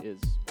actually is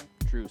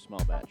true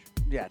small batch.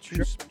 Yeah,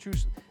 true.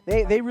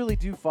 They really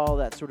do follow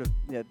that sort of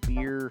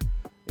beer,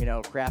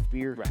 craft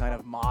beer kind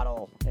of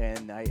model,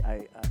 and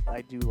I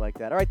do like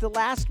that. All right, the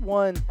last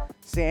one,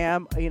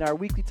 Sam, in our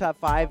weekly top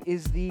 5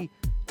 is the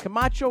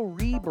Camacho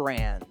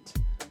rebrand.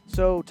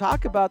 So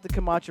talk about the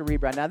Camacho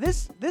rebrand. Now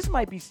this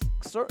might be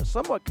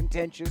somewhat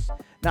contentious.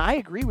 Now I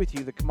agree with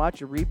you. The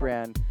Camacho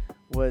rebrand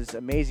was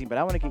amazing, but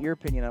I want to get your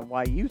opinion on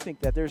why you think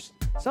that. There's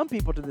some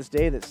people to this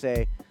day that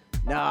say,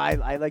 no,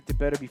 I liked it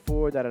better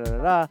before,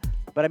 da-da-da-da-da.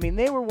 But, I mean,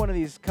 they were one of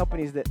these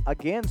companies that,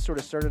 again, sort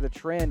of started a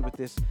trend with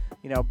this,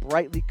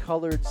 brightly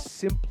colored,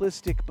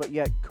 simplistic, but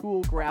yet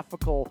cool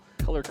graphical,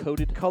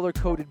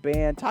 color-coded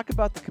band. Talk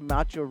about the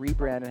Camacho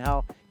rebrand and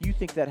how you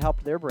think that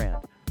helped their brand.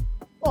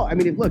 Well, I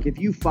mean, if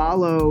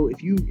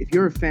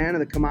you're a fan of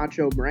the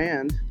Camacho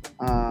brand,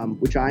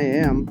 which I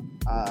am,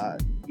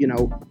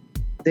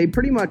 they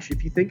pretty much,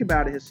 if you think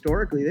about it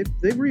historically,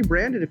 they've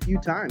rebranded a few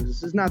times.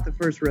 This is not the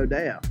first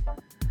rodeo.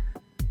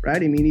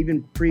 Right, I mean,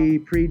 even pre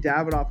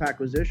Davidoff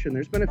acquisition,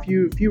 there's been a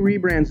few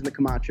rebrands in the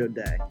Camacho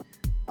day.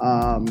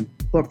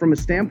 But from a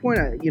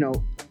standpoint,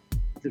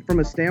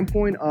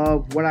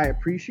 of what I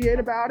appreciate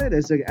about it,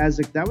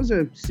 that was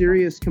a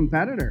serious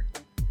competitor,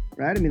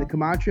 right? I mean,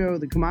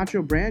 the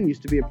Camacho brand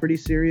used to be a pretty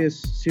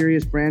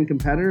serious brand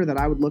competitor that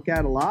I would look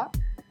at a lot.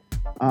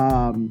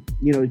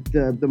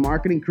 The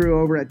marketing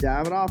crew over at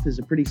Davidoff is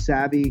a pretty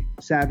savvy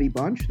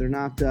bunch. They're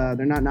not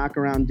knock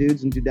around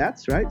dudes and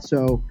dudettes, right?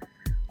 So.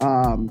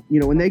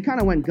 When they kind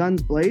of went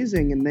guns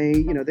blazing and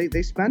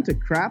they spent a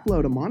crap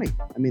load of money.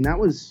 I mean, that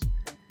was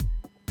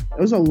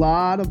a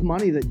lot of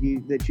money that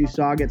you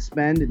saw get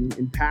spent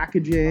in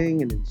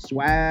packaging and in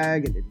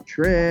swag and in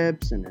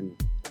trips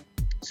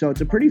so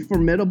it's a pretty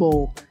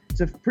formidable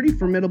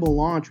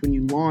launch when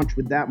you launch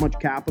with that much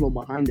capital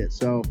behind it.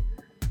 So,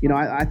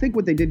 I think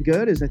what they did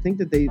good is I think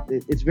that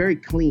it's very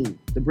clean.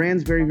 The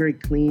brand's very, very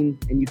clean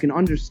and you can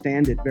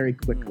understand it very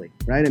quickly,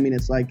 right? I mean,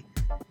 it's like,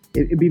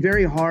 it'd be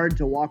very hard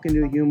to walk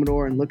into a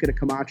humidor and look at a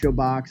Camacho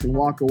box and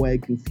walk away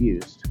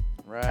confused.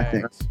 Right. I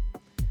think.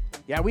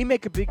 Yeah, we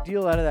make a big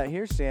deal out of that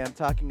here, Sam,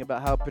 talking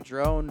about how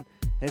Padron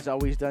has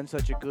always done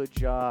such a good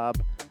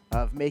job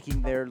of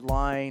making their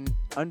line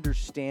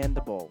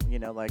understandable.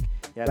 Like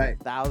you have the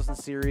 1000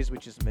 series,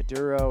 which is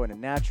Maduro and a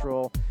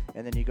natural,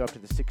 and then you go up to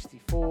the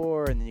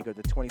 64, and then you go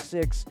to the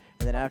 26,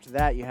 and then after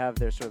that you have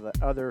their sort of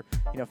the other,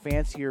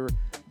 fancier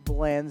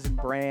blends and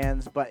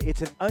brands, but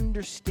it's an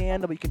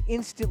understandable. You can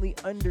instantly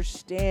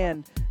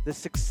understand the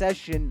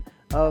succession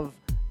of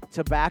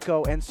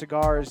tobacco and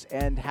cigars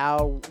and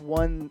how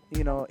one,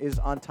 is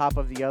on top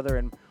of the other,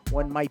 and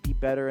one might be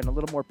better and a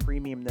little more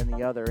premium than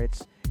the other.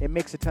 It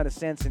makes a ton of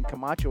sense, and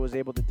Camacho was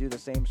able to do the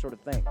same sort of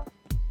thing.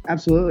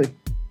 Absolutely.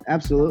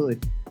 So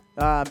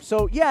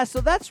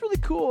that's really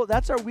cool.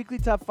 That's our weekly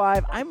top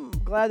 5. I'm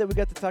glad that we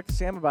got to talk to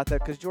Sam about that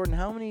because, Jordan,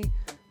 how many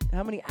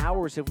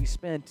hours have we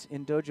spent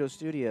in Dojo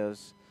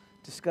Studios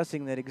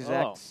discussing that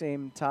exact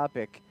same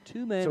topic?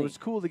 Too many. So it's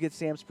cool to get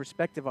Sam's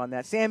perspective on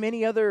that. Sam,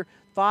 any other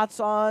thoughts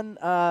on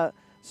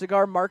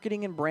cigar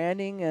marketing and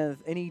branding?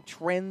 Any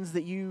trends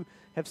that you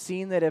have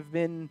seen that have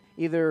been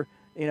either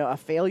a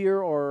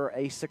failure or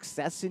a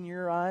success in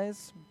your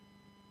eyes?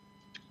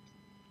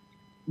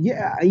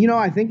 Yeah,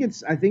 I think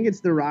it's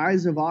the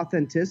rise of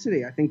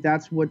authenticity. I think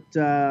that's what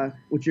you're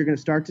going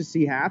to start to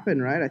see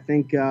happen, right? I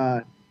think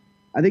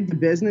the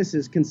business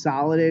is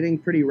consolidating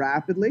pretty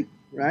rapidly,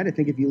 right? I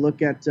think if you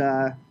look at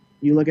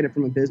it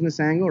from a business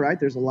angle, right,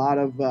 there's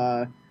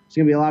going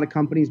to be a lot of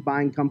companies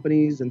buying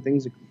companies and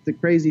the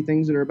crazy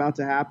things that are about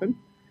to happen.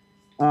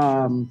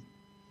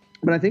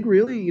 But I think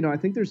really, I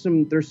think there's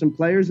some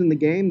players in the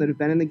game that have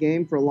been in the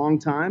game for a long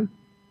time,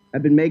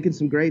 have been making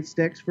some great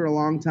sticks for a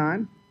long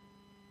time.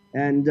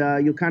 And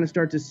you'll kind of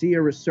start to see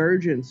a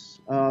resurgence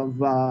of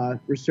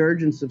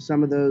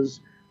some of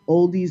those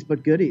oldies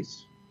but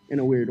goodies in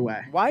a weird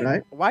way.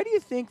 Why do you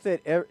think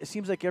that it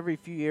seems like every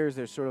few years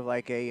there's sort of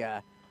like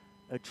a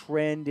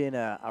trend in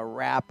a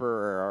rapper,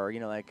 or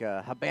like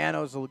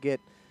Habanos will get,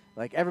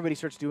 like everybody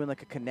starts doing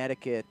like a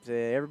Connecticut,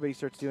 everybody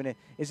starts doing it.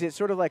 Is it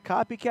sort of like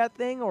copycat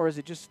thing, or is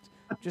it just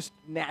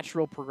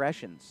natural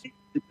progressions?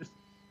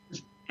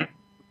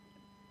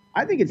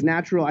 I think it's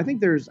natural. I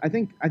think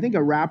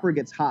a rapper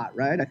gets hot,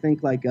 right? I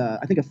think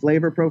a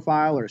flavor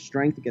profile or a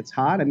strength gets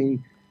hot. I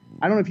mean,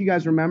 I don't know if you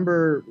guys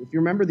remember. If you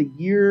remember the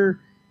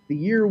year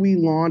we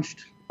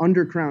launched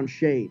Undercrown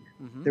Shade,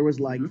 there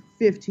was like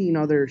 15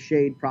 other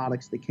shade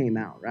products that came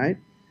out, right?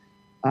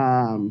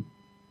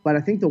 But I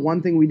think the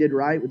one thing we did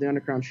right with the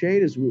Undercrown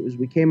Shade is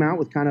we came out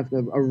with kind of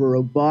a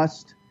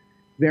robust,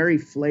 very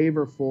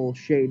flavorful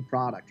shade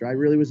product, right?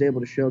 Really was able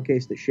to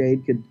showcase that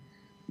shade could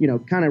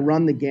kind of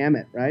run the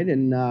gamut, right?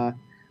 And I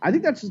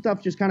think that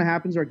stuff just kind of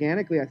happens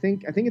organically. I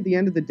think at the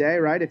end of the day,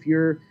 right, if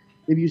you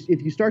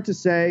start to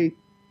say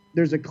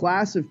there's a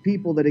class of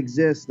people that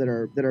exist that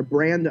are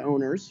brand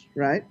owners,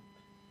 right?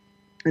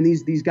 And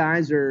these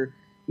guys are,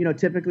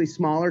 typically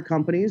smaller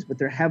companies, but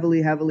they're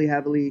heavily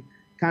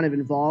kind of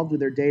involved with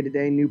their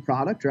day-to-day new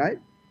product, right?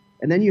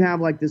 And then you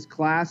have like this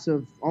class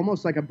of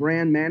almost like a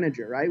brand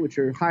manager, right? Which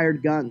are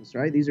hired guns,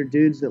 right? These are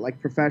dudes that like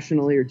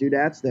professionally, or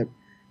dudettes that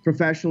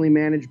professionally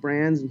manage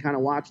brands and kind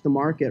of watch the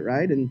market,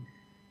 right? And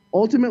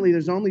ultimately,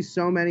 there's only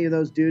so many of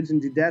those dudes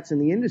and dudettes in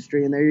the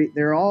industry, and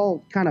they're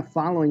all kind of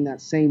following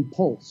that same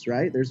pulse,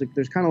 right?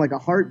 There's kind of like a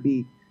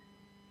heartbeat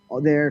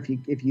there if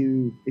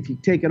you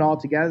take it all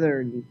together,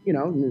 and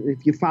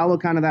if you follow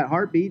kind of that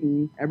heartbeat,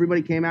 and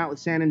everybody came out with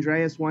San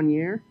Andreas one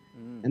year,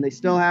 and they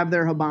still have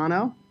their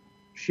Habano.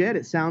 Shit,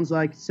 it sounds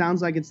like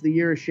it's the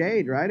year of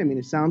shade, right? I mean,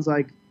 it sounds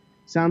like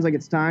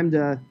it's time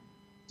to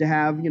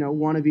have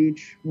one of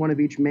each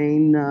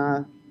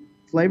main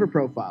flavor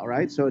profile,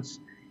 right? So it's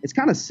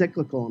kind of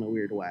cyclical in a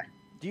weird way.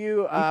 Do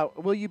you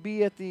will you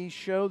be at the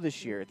show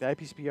this year at the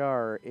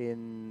IPCPR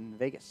in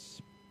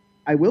Vegas?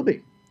 I will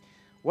be.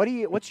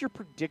 What's your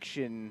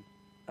prediction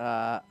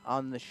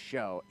on the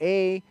show?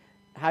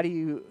 How do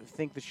you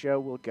think the show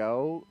will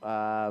go?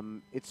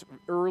 It's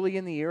early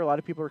in the year. A lot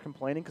of people are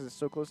complaining because it's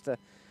so close to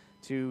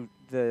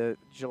the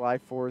July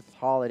 4th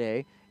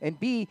holiday. And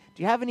B,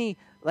 do you have any,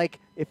 like,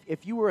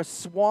 if you were a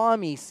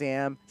Swami,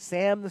 Sam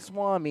the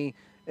Swami,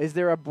 is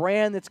there a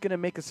brand that's going to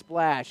make a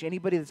splash?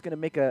 Anybody that's going to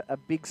make a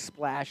big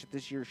splash at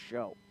this year's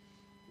show?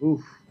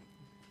 Oof.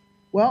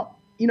 Well,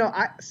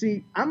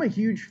 I'm a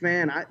huge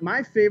fan.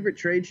 My favorite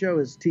trade show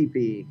is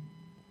TPE.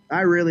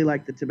 I really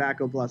like the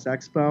Tobacco Plus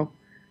Expo.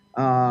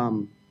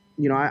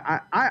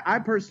 I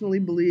personally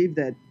believe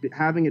that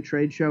having a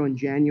trade show in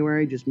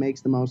January just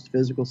makes the most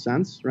physical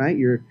sense, right?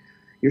 You're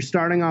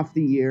starting off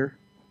the year.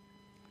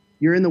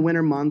 You're in the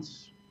winter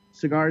months.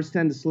 Cigars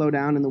tend to slow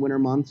down in the winter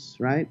months,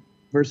 right?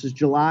 Versus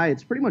July,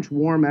 it's pretty much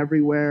warm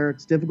everywhere.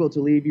 It's difficult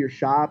to leave your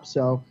shop.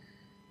 So,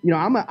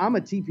 I'm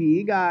a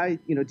TPE guy,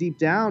 deep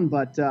down,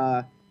 but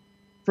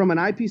from an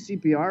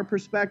IPCPR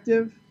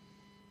perspective,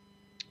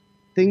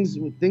 things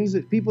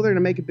that people are going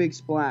to make a big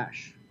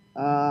splash.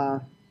 I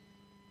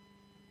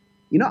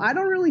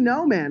don't really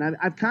know, man.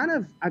 I've kind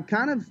of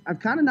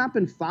not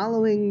been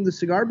following the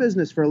cigar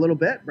business for a little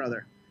bit,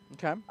 brother.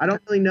 Okay. I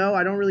don't really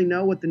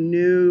know what the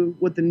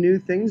new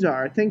things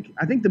are. I think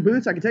the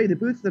booths, I can tell you the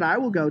booths that I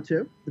will go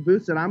to, the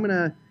booths that I'm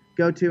gonna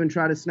go to and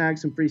try to snag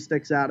some free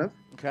sticks out of.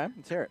 Okay,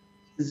 let's hear it.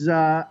 Is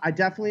I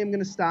definitely am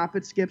gonna stop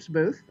at Skip's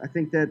booth. I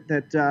think that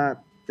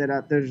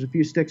there's a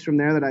few sticks from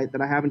there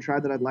that I haven't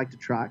tried that I'd like to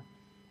try.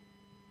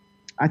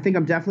 I think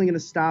I'm definitely going to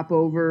stop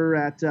over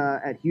at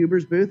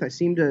Huber's booth. I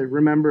seem to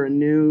remember a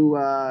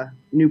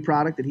new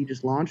product that he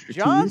just launched.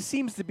 John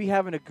seems to be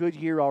having a good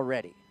year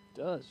already.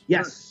 Does.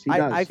 Yes, he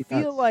does. I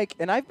feel like,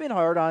 and I've been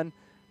hard on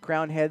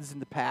Crown Heads in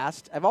the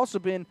past. I've also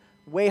been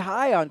way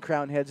high on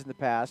Crown Heads in the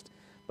past.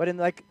 But in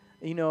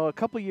a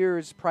couple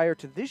years prior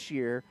to this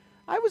year,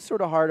 I was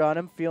sort of hard on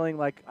him, feeling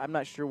like I'm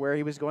not sure where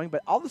he was going.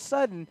 But all of a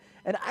sudden,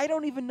 and I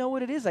don't even know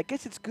what it is. I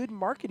guess it's good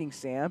marketing,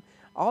 Sam.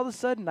 All of a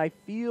sudden, I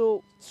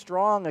feel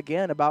strong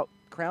again about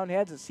Crown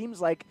Heads. It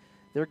seems like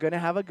they're going to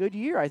have a good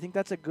year. I think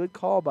that's a good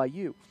call by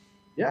you.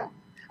 Yeah.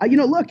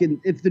 Look,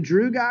 it's the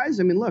Drew guys.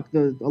 I mean, look,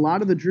 a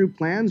lot of the Drew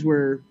plans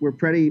were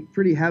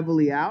pretty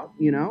heavily out,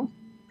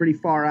 pretty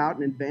far out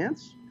in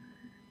advance.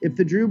 If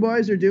the Drew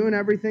boys are doing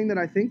everything that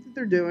I think that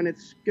they're doing,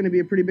 it's going to be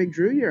a pretty big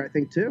Drew year, I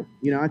think, too.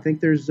 I think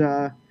there's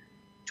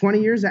 20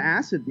 years of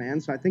acid,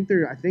 man. So I think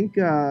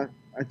my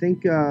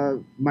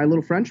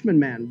little Frenchman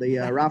man,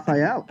 the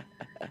Raphael,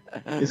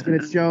 is going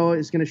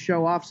to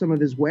show off some of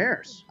his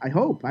wares. I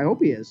hope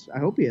he is. I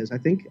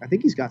think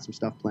he's got some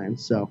stuff planned.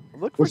 So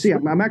we'll see.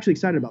 I'm actually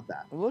excited about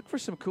that. Look for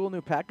some cool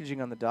new packaging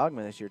on the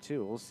Dogma this year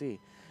too. We'll see.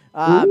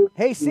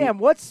 Hey Sam,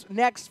 what's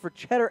next for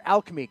Cheddar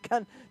Alchemy?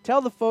 Tell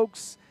the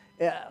folks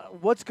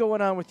what's going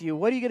on with you.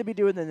 What are you going to be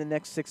doing in the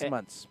next 6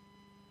 months?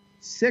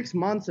 6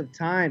 months of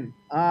time.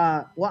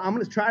 Well, I'm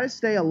going to try to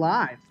stay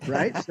alive,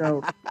 right?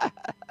 So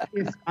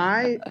if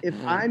I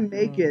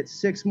make it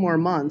 6 more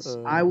months,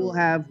 I will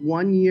have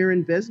 1 year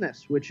in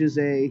business, which is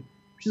a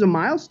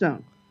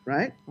milestone,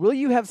 right? Will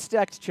you have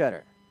stacked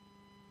cheddar?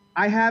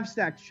 I have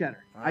stacked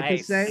cheddar.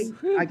 Nice.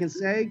 I can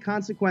say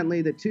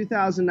consequently that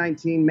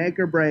 2019 make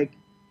or break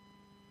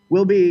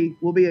will be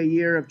a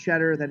year of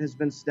cheddar that has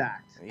been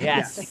stacked.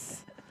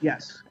 Yes.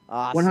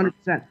 Awesome.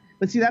 100%.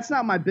 But see, that's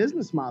not my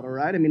business model,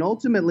 right? I mean,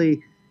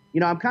 ultimately,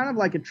 I'm kind of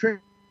like a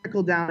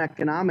trickle-down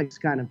economics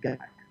kind of guy,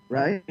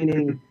 right?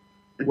 Meaning,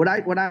 what I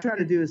try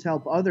to do is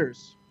help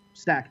others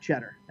stack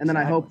cheddar, and then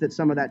I hope that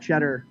some of that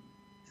cheddar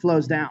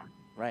flows down.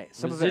 Right.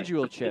 Some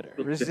residual cheddar.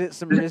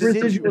 Some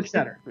residual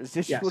cheddar.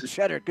 Residual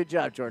cheddar. Good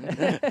job,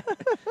 Jordan.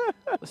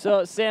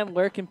 So, Sam,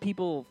 where can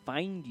people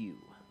find you?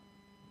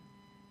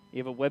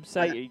 You have a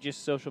website, or you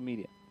just social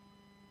media?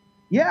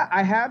 Yeah,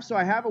 I have. So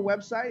I have a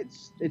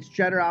website. It's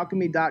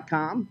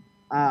cheddaralchemy.com.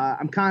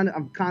 I'm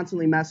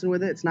constantly messing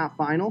with it. It's not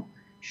final.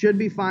 should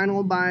be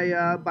final by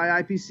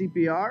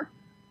IPCPR.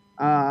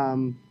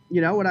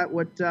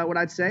 What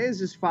I'd say is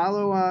just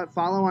follow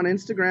on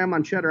Instagram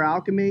on Cheddar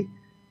Alchemy.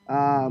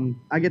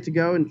 I get to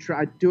go and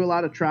do a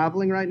lot of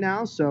traveling right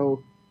now,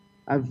 so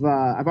I've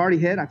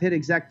hit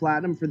exec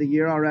platinum for the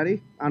year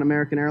already on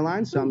American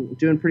Airlines, so I'm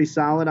doing pretty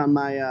solid on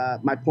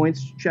my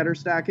points cheddar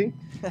stacking.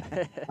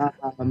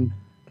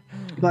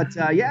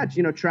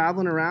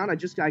 Traveling around. I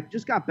just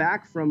got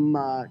back from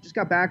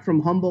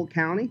Humboldt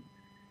County,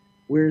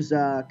 where's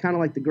kind of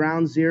like the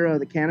ground zero of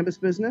the cannabis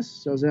business.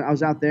 So I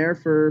was out there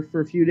for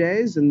a few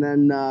days, and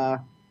then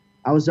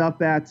I was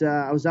up at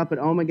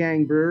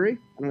Omegang Brewery. I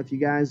don't know if you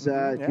guys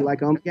if you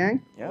like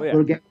Omegang. Yeah. Oh, yeah.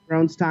 Little Game of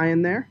Thrones tie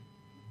in there.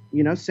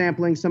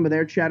 Sampling some of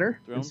their cheddar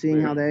and Thrones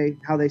seeing Brewery.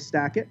 how they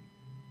stack it.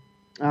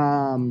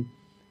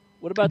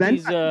 What about Ben-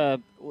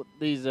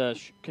 these?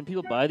 Can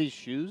people buy these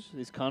shoes?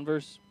 These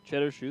Converse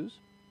cheddar shoes?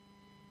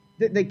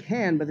 They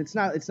can, but it's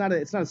not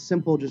a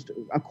simple just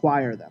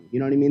acquire them. You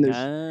know what I mean?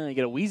 You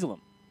gotta weasel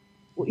them.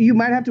 Well, you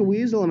might have to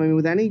weasel them. I mean,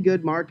 with any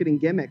good marketing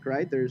gimmick,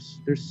 right? There's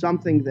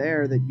something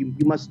there that you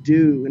must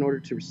do in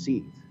order to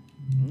receive.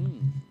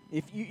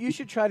 If you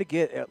should try to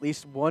get at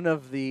least one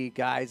of the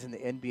guys in the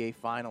NBA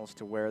Finals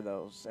to wear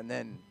those, and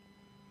then,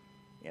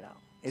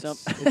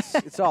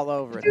 it's all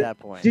over at that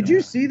point. Did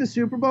you see the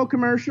Super Bowl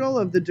commercial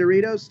of the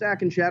Doritos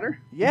stacking cheddar?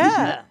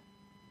 Yeah.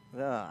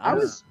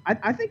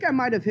 I think I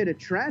might have hit a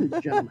trend,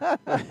 gentlemen.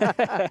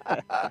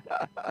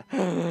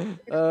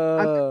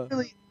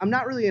 I'm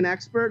not really an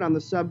expert on the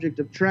subject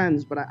of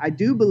trends, but I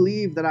do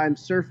believe that I'm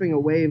surfing a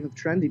wave of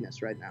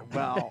trendiness right now.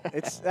 Well,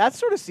 that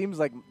sort of seems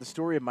like the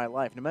story of my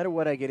life. No matter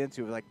what I get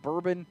into, like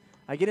bourbon,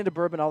 I get into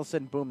bourbon, all of a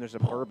sudden, boom, there's a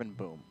bourbon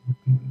boom.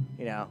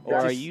 Or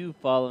are you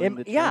following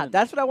the trend? Yeah,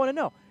 that's what I want to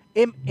know.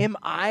 Am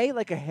I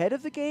like ahead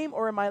of the game,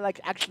 or am I like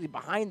actually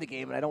behind the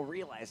game and I don't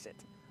realize it?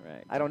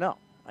 Right. I don't know.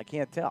 I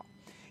can't tell.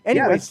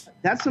 Anyways,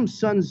 that's some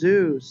Sun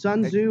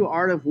Tzu,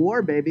 Art of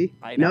War, baby.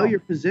 I know. Know your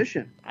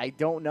position. I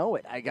don't know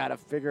it. I got to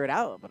figure it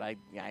out, but I'm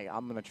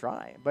going to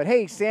try. But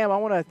hey, Sam, I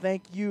want to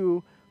thank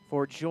you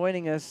for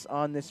joining us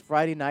on this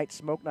Friday night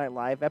Smoke Night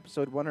Live,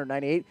 episode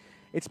 198.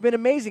 It's been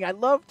amazing. I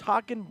love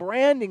talking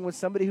branding with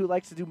somebody who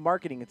likes to do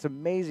marketing. It's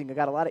amazing. I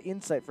got a lot of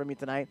insight from you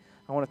tonight.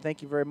 I want to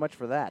thank you very much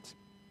for that.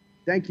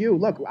 Thank you.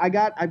 Look, I've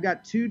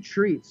got 2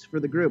 treats for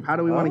the group. How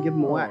do we want to give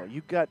them away?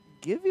 You got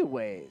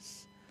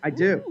giveaways. I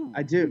do.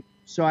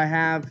 So I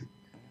have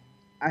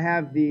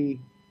an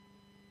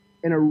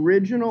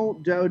original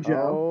Dojo.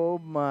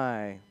 Oh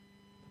my.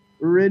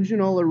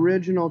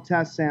 Original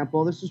test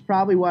sample. This is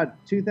probably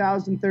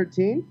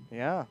 2013?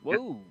 Yeah.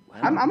 Whoa.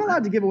 I'm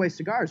allowed to give away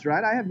cigars,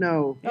 right? I have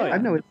no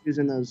issues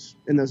in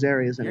those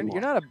areas anymore.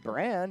 You're not a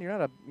brand. You're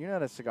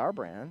not a cigar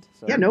brand.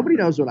 So. Yeah, nobody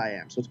knows what I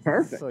am, so it's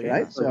perfect,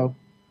 right? So,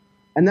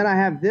 and then I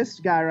have this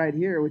guy right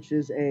here, which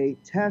is a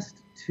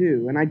Test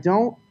 2, and I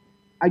don't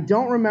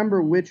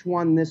remember which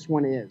one this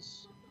one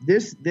is.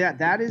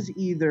 That is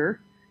either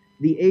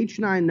the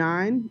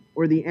H99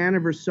 or the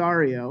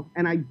Anniversario,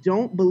 and I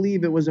don't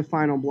believe it was a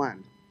final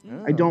blend.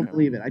 I don't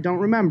believe it. I don't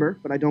remember,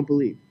 but I don't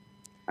believe.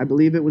 I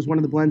believe it was one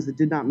of the blends that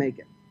did not make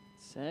it.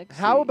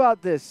 Sexy. How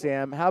about this,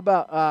 Sam? How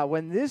about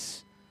when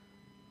this?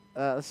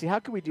 Let's see. How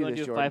could we do You want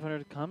this, to do a Jordan?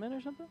 500 comment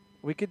or something?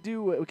 We could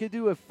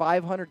do a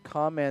 500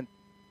 comment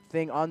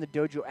thing on the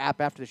Dojo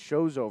app after the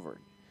show's over,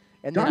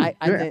 and then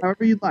Done.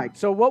 However you'd like.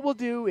 So what we'll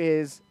do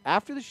is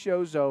after the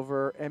show's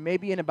over, and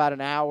maybe in about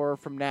an hour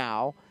from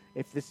now,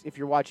 if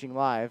you're watching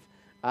live,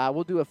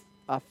 we'll do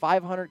a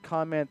 500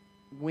 comment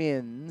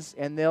wins,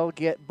 and they'll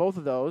get both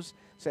of those.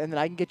 So and then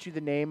I can get you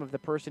the name of the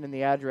person and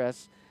the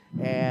address,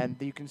 and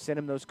you can send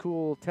them those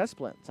cool test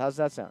blends. How's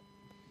that sound?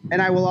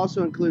 And I will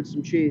also include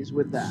some cheese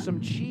with that. Some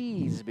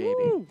cheese,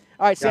 baby. All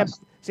right, Sam. Yes.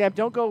 Sam,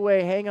 don't go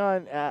away. Hang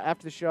on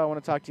after the show. I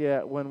want to talk to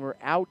you when we're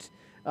out.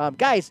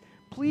 Guys,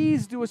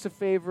 please do us a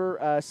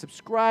favor.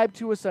 Subscribe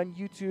to us on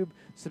YouTube.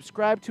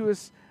 Subscribe to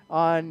us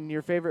on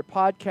your favorite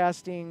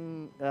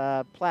podcasting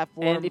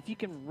platform. And if you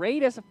can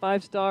rate us a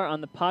 5-star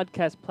on the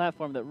podcast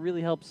platform, that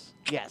really helps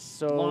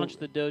launch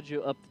the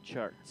Dojo up the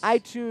charts.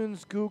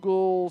 iTunes,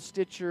 Google,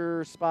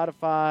 Stitcher,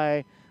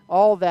 Spotify,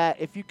 all that.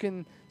 If you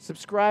can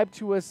subscribe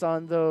to us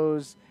on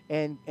those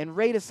and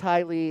rate us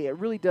highly, it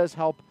really does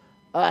help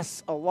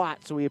us a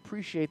lot. So we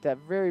appreciate that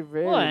very,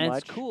 very and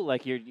much. it's cool.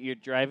 Like you're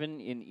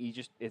driving and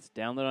it's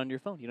download on your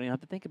phone. You don't even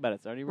have to think about it.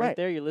 It's already right Right.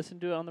 there. You listen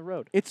to it on the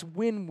road. It's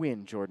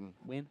win-win, Jordan.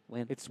 Win.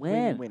 It's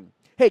win-win.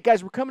 Hey,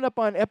 guys, we're coming up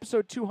on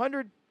episode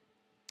 200.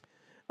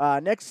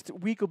 Next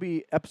week will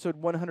be episode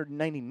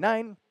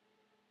 199.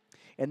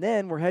 And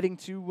then we're heading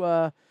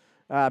to,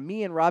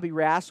 me and Robbie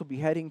Rass will be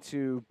heading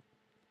to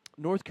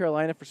North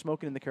Carolina for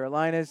Smoking in the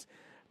Carolinas.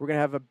 We're going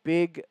to have a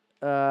big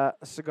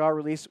cigar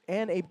release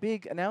and a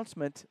big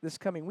announcement this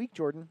coming week,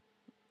 Jordan,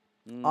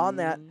 on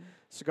that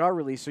cigar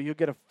release. So you'll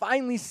get to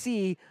finally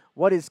see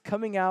what is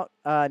coming out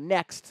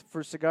next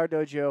for Cigar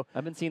Dojo.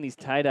 I've been seeing these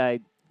tie-dye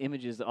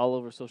images all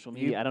over social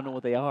media. I don't know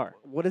what they are.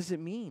 What does it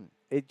mean?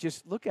 It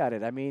just look at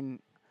it. I mean,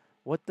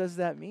 what does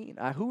that mean?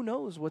 Who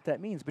knows what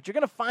that means? But you're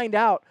going to find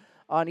out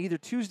on either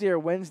Tuesday or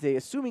Wednesday,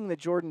 assuming that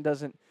Jordan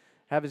doesn't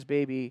have his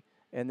baby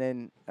and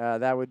then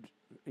that would,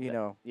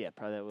 Yeah,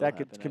 probably that will that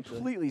could happen, actually.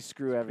 completely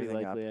screw Pretty everything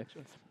up. likely,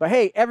 actually. But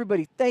hey,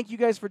 everybody, thank you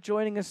guys for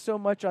joining us so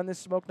much on this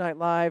Smoke Night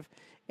Live.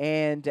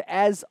 And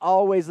as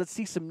always, let's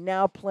see some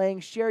Now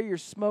Playing. Share your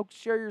smokes,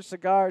 share your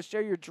cigars,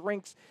 share your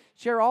drinks,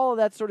 share all of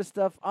that sort of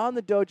stuff on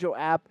the Dojo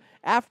app.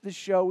 After the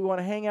show, we want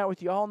to hang out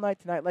with you all night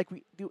tonight like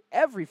we do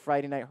every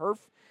Friday night, Herf.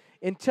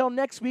 Until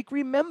next week,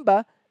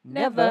 remember,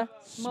 never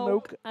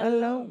smoke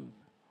alone.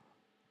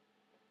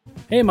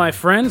 Hey, my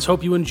friends,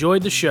 hope you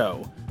enjoyed the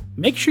show.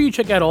 Make sure you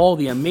check out all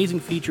the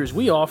amazing features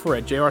we offer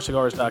at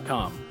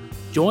jrcigars.com.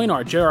 Join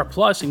our JR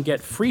Plus and get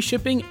free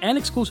shipping and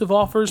exclusive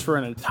offers for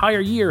an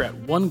entire year at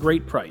one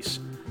great price.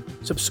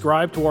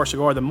 Subscribe to our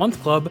Cigar of the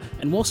Month Club,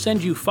 and we'll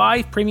send you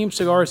 5 premium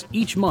cigars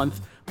each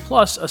month,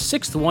 plus a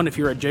 6th one if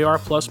you're a JR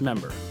Plus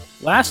member.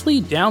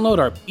 Lastly, download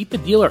our Beat the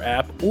Dealer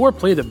app or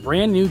play the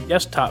brand new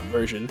desktop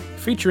version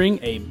featuring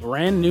a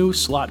brand new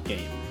slot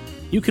game.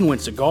 You can win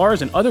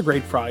cigars and other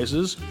great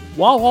prizes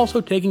while also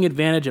taking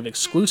advantage of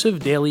exclusive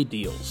daily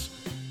deals.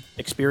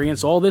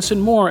 Experience all this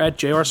and more at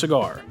JR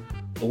Cigar,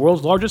 the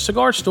world's largest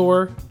cigar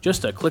store,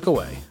 just a click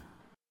away.